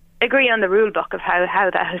agree on the rule book of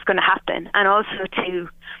how that is going to happen, and also to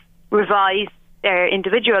revise their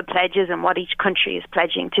individual pledges and what each country is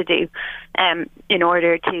pledging to do in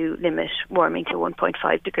order to limit warming to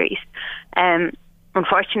 1.5 degrees.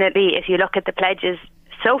 Unfortunately, if you look at the pledges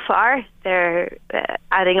so far, they're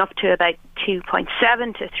adding up to about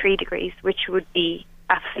 2.7 to 3 degrees, which would be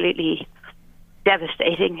absolutely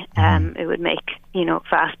devastating. It would make,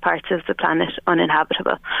 vast parts of the planet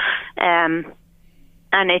uninhabitable.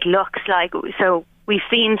 And it looks like, so we've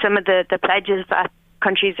seen some of the pledges that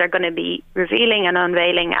countries are going to be revealing and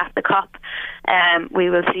unveiling at the COP. We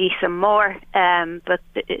will see some more, but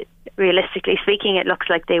realistically speaking, it looks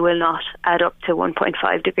like they will not add up to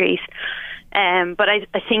 1.5 degrees. But I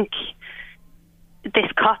think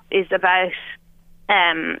this COP is about,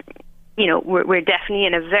 we're definitely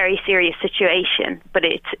in a very serious situation, but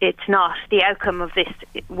it's not. The outcome of this,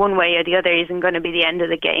 one way or the other, isn't going to be the end of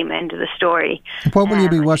the game, end of the story. What will you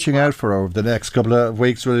be watching out for over the next couple of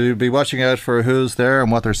weeks? Will you be watching out for who's there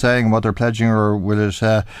and what they're saying and what they're pledging, or will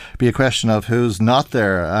it be a question of who's not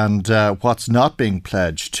there and what's not being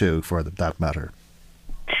pledged to, for that matter?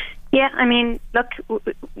 Yeah, I mean, look,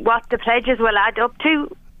 what the pledges will add up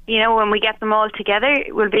to, when we get them all together,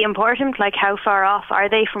 will be important. Like, how far off are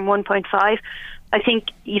they from 1.5? I think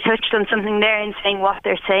you touched on something there in saying what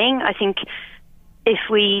they're saying. I think if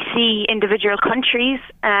we see individual countries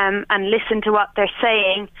and listen to what they're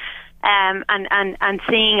saying and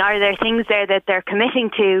seeing are there things there that they're committing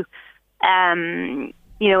to, in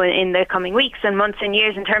the coming weeks and months and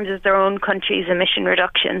years in terms of their own country's emission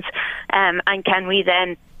reductions, and can we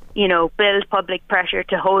then build public pressure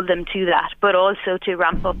to hold them to that, but also to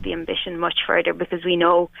ramp up the ambition much further, because we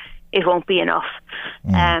know it won't be enough.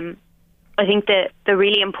 I think the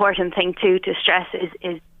really important thing too to stress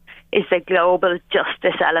is the global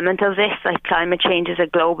justice element of this. Like, climate change is a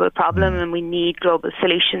global problem and we need global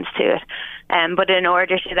solutions to it. But in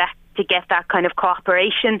order to get that kind of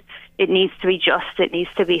cooperation, it needs to be just, it needs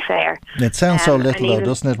to be fair. It sounds so little though,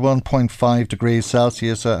 doesn't it? 1.5 degrees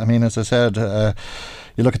Celsius. I mean, as I said,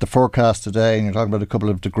 you look at the forecast today and you're talking about a couple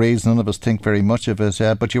of degrees. None of us think very much of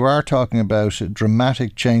it, but you are talking about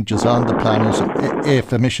dramatic changes on the planet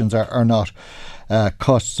if emissions are not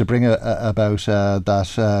cut to bring about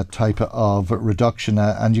that type of reduction.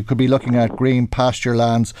 And you could be looking at green pasture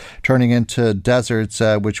lands turning into deserts,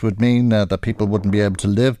 which would mean that people wouldn't be able to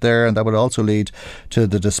live there, and that would also lead to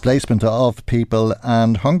the displacement of people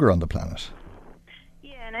and hunger on the planet.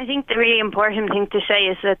 And I think the really important thing to say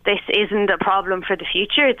is that this isn't a problem for the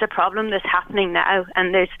future. It's a problem that's happening now.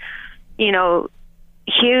 And there's,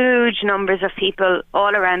 huge numbers of people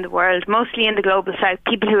all around the world, mostly in the global south,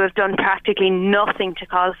 people who have done practically nothing to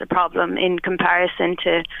cause the problem in comparison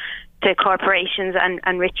to corporations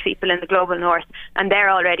and rich people in the global north, and they're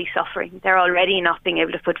already suffering. They're already not being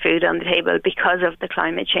able to put food on the table because of the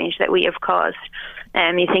climate change that we have caused.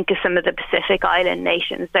 You think of some of the Pacific Island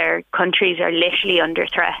nations, their countries are literally under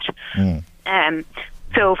threat.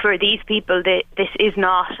 So for these people, this is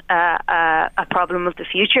not a problem of the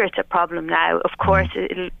future. It's a problem now. Of course,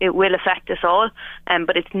 it will affect us all,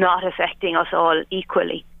 but it's not affecting us all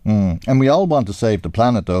equally. And we all want to save the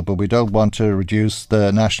planet, though, but we don't want to reduce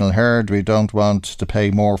the national herd. We don't want to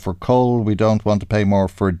pay more for coal. We don't want to pay more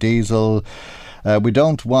for diesel. We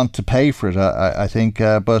don't want to pay for it, I think,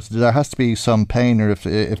 but there has to be some pain, or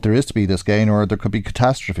if there is to be this gain, or there could be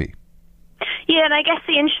catastrophe. Yeah, and I guess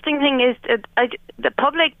the interesting thing is the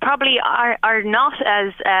public probably are not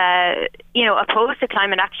as opposed to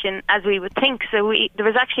climate action as we would think. So there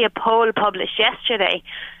was actually a poll published yesterday.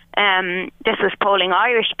 This was polling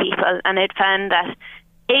Irish people, and it found that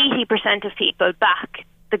 80% of people back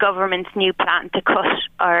the government's new plan to cut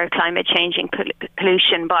our climate changing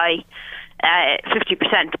pollution by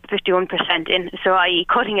 50%, 51% in, so i.e.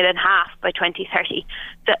 cutting it in half by 2030.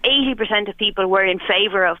 So 80% of people were in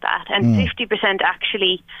favour of that, and 50%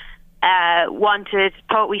 actually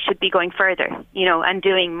thought we should be going further, and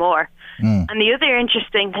doing more. And the other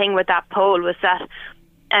interesting thing with that poll was that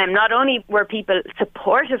not only were people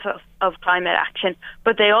supportive of climate action,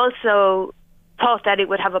 but they also thought that it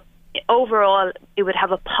would have a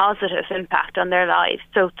positive impact on their lives.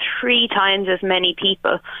 So 3 times as many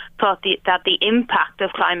people thought that the impact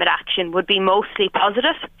of climate action would be mostly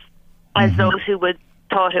positive as those who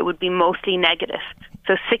thought it would be mostly negative.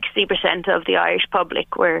 So 60% of the Irish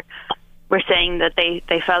public were saying that they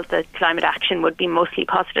felt that climate action would be mostly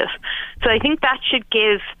positive. So I think that should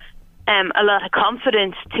give a lot of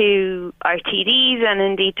confidence to our TDs and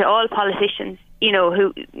indeed to all politicians,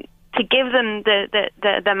 who to give them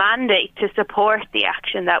the mandate to support the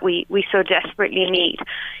action that we so desperately need.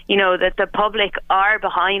 That the public are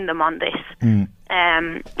behind them on this. And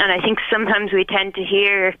I think sometimes we tend to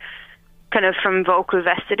hear kind of from vocal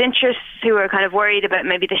vested interests who are kind of worried about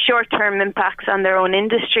maybe the short-term impacts on their own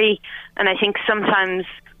industry. And I think sometimes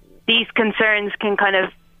these concerns can kind of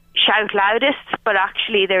shout loudest, but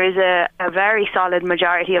actually there is a very solid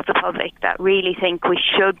majority of the public that really think we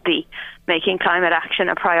should be making climate action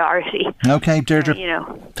a priority. OK, Deirdre,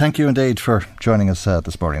 thank you indeed for joining us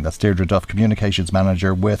this morning. That's Deirdre Duff, Communications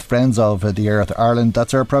Manager with Friends of the Earth Ireland.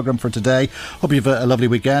 That's our programme for today. Hope you have a lovely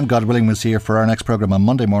weekend. God willing, we'll see you for our next programme on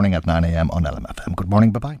Monday morning at 9 a.m. on LMFM. Good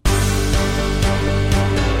morning, bye-bye.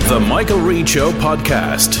 The Michael Reid Show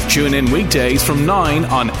podcast. Tune in weekdays from 9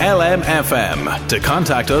 on LMFM. To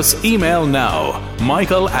contact us, email now,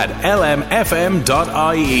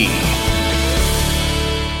 michael@lmfm.ie.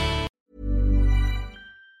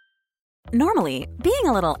 Normally, being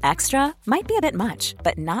a little extra might be a bit much,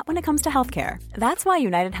 but not when it comes to healthcare. That's why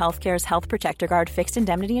United Healthcare's Health Protector Guard fixed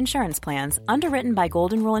indemnity insurance plans, underwritten by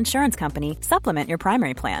Golden Rule Insurance Company, supplement your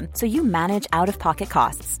primary plan so you manage out-of-pocket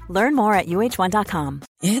costs. Learn more at uh1.com.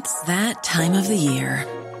 It's that time of the year.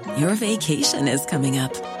 Your vacation is coming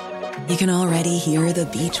up. You can already hear the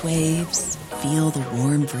beach waves, feel the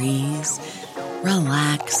warm breeze,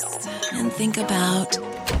 relax, and think about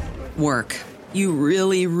work. You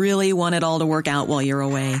really, really want it all to work out while you're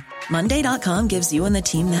away. Monday.com gives you and the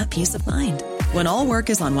team that peace of mind. When all work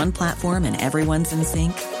is on one platform and everyone's in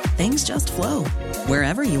sync, things just flow.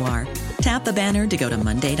 Wherever you are, tap the banner to go to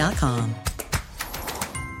Monday.com.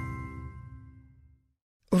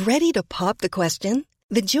 Ready to pop the question?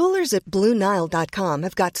 The jewelers at BlueNile.com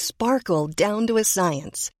have got sparkle down to a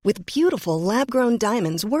science with beautiful lab-grown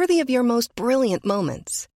diamonds worthy of your most brilliant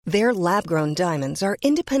moments. Their lab-grown diamonds are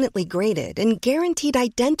independently graded and guaranteed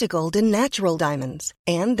identical to natural diamonds,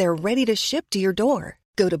 and they're ready to ship to your door.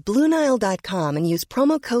 Go to BlueNile.com and use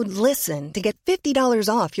promo code LISTEN to get $50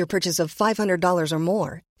 off your purchase of $500 or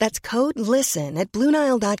more. That's code LISTEN at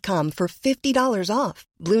BlueNile.com for $50 off.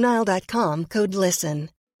 BlueNile.com, code LISTEN.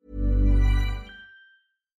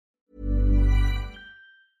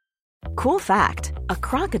 Cool fact, a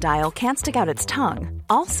crocodile can't stick out its tongue.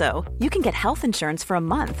 Also, you can get health insurance for a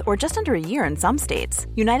month or just under a year in some states.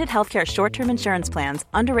 United Healthcare short-term insurance plans,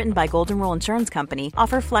 underwritten by Golden Rule Insurance Company,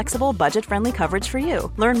 offer flexible, budget-friendly coverage for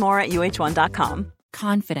you. Learn more at uh1.com.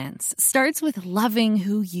 Confidence starts with loving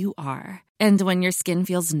who you are. And when your skin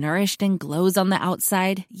feels nourished and glows on the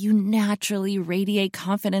outside, you naturally radiate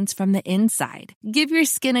confidence from the inside. Give your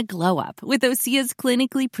skin a glow up with Osea's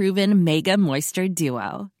clinically proven Mega Moisture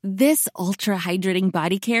Duo. This ultra-hydrating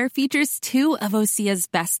body care features 2 of Osea's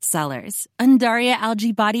best sellers, Undaria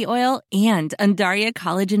Algae Body Oil and Undaria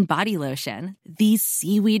Collagen Body Lotion. These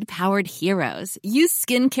seaweed-powered heroes use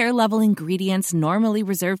skincare-level ingredients normally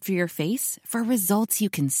reserved for your face for results you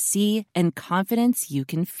can see and confidence you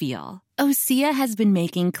can feel. Osea has been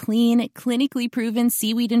making clean, clinically proven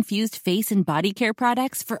seaweed-infused face and body care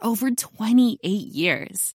products for over 28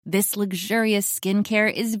 years. This luxurious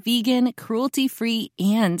skincare is vegan, cruelty-free,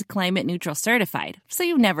 and climate-neutral certified, so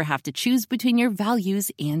you never have to choose between your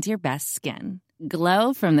values and your best skin.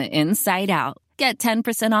 Glow from the inside out. Get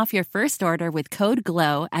 10% off your first order with code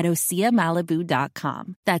GLOW at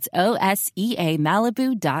OseaMalibu.com. That's OSEA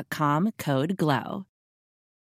Malibu.com, code GLOW.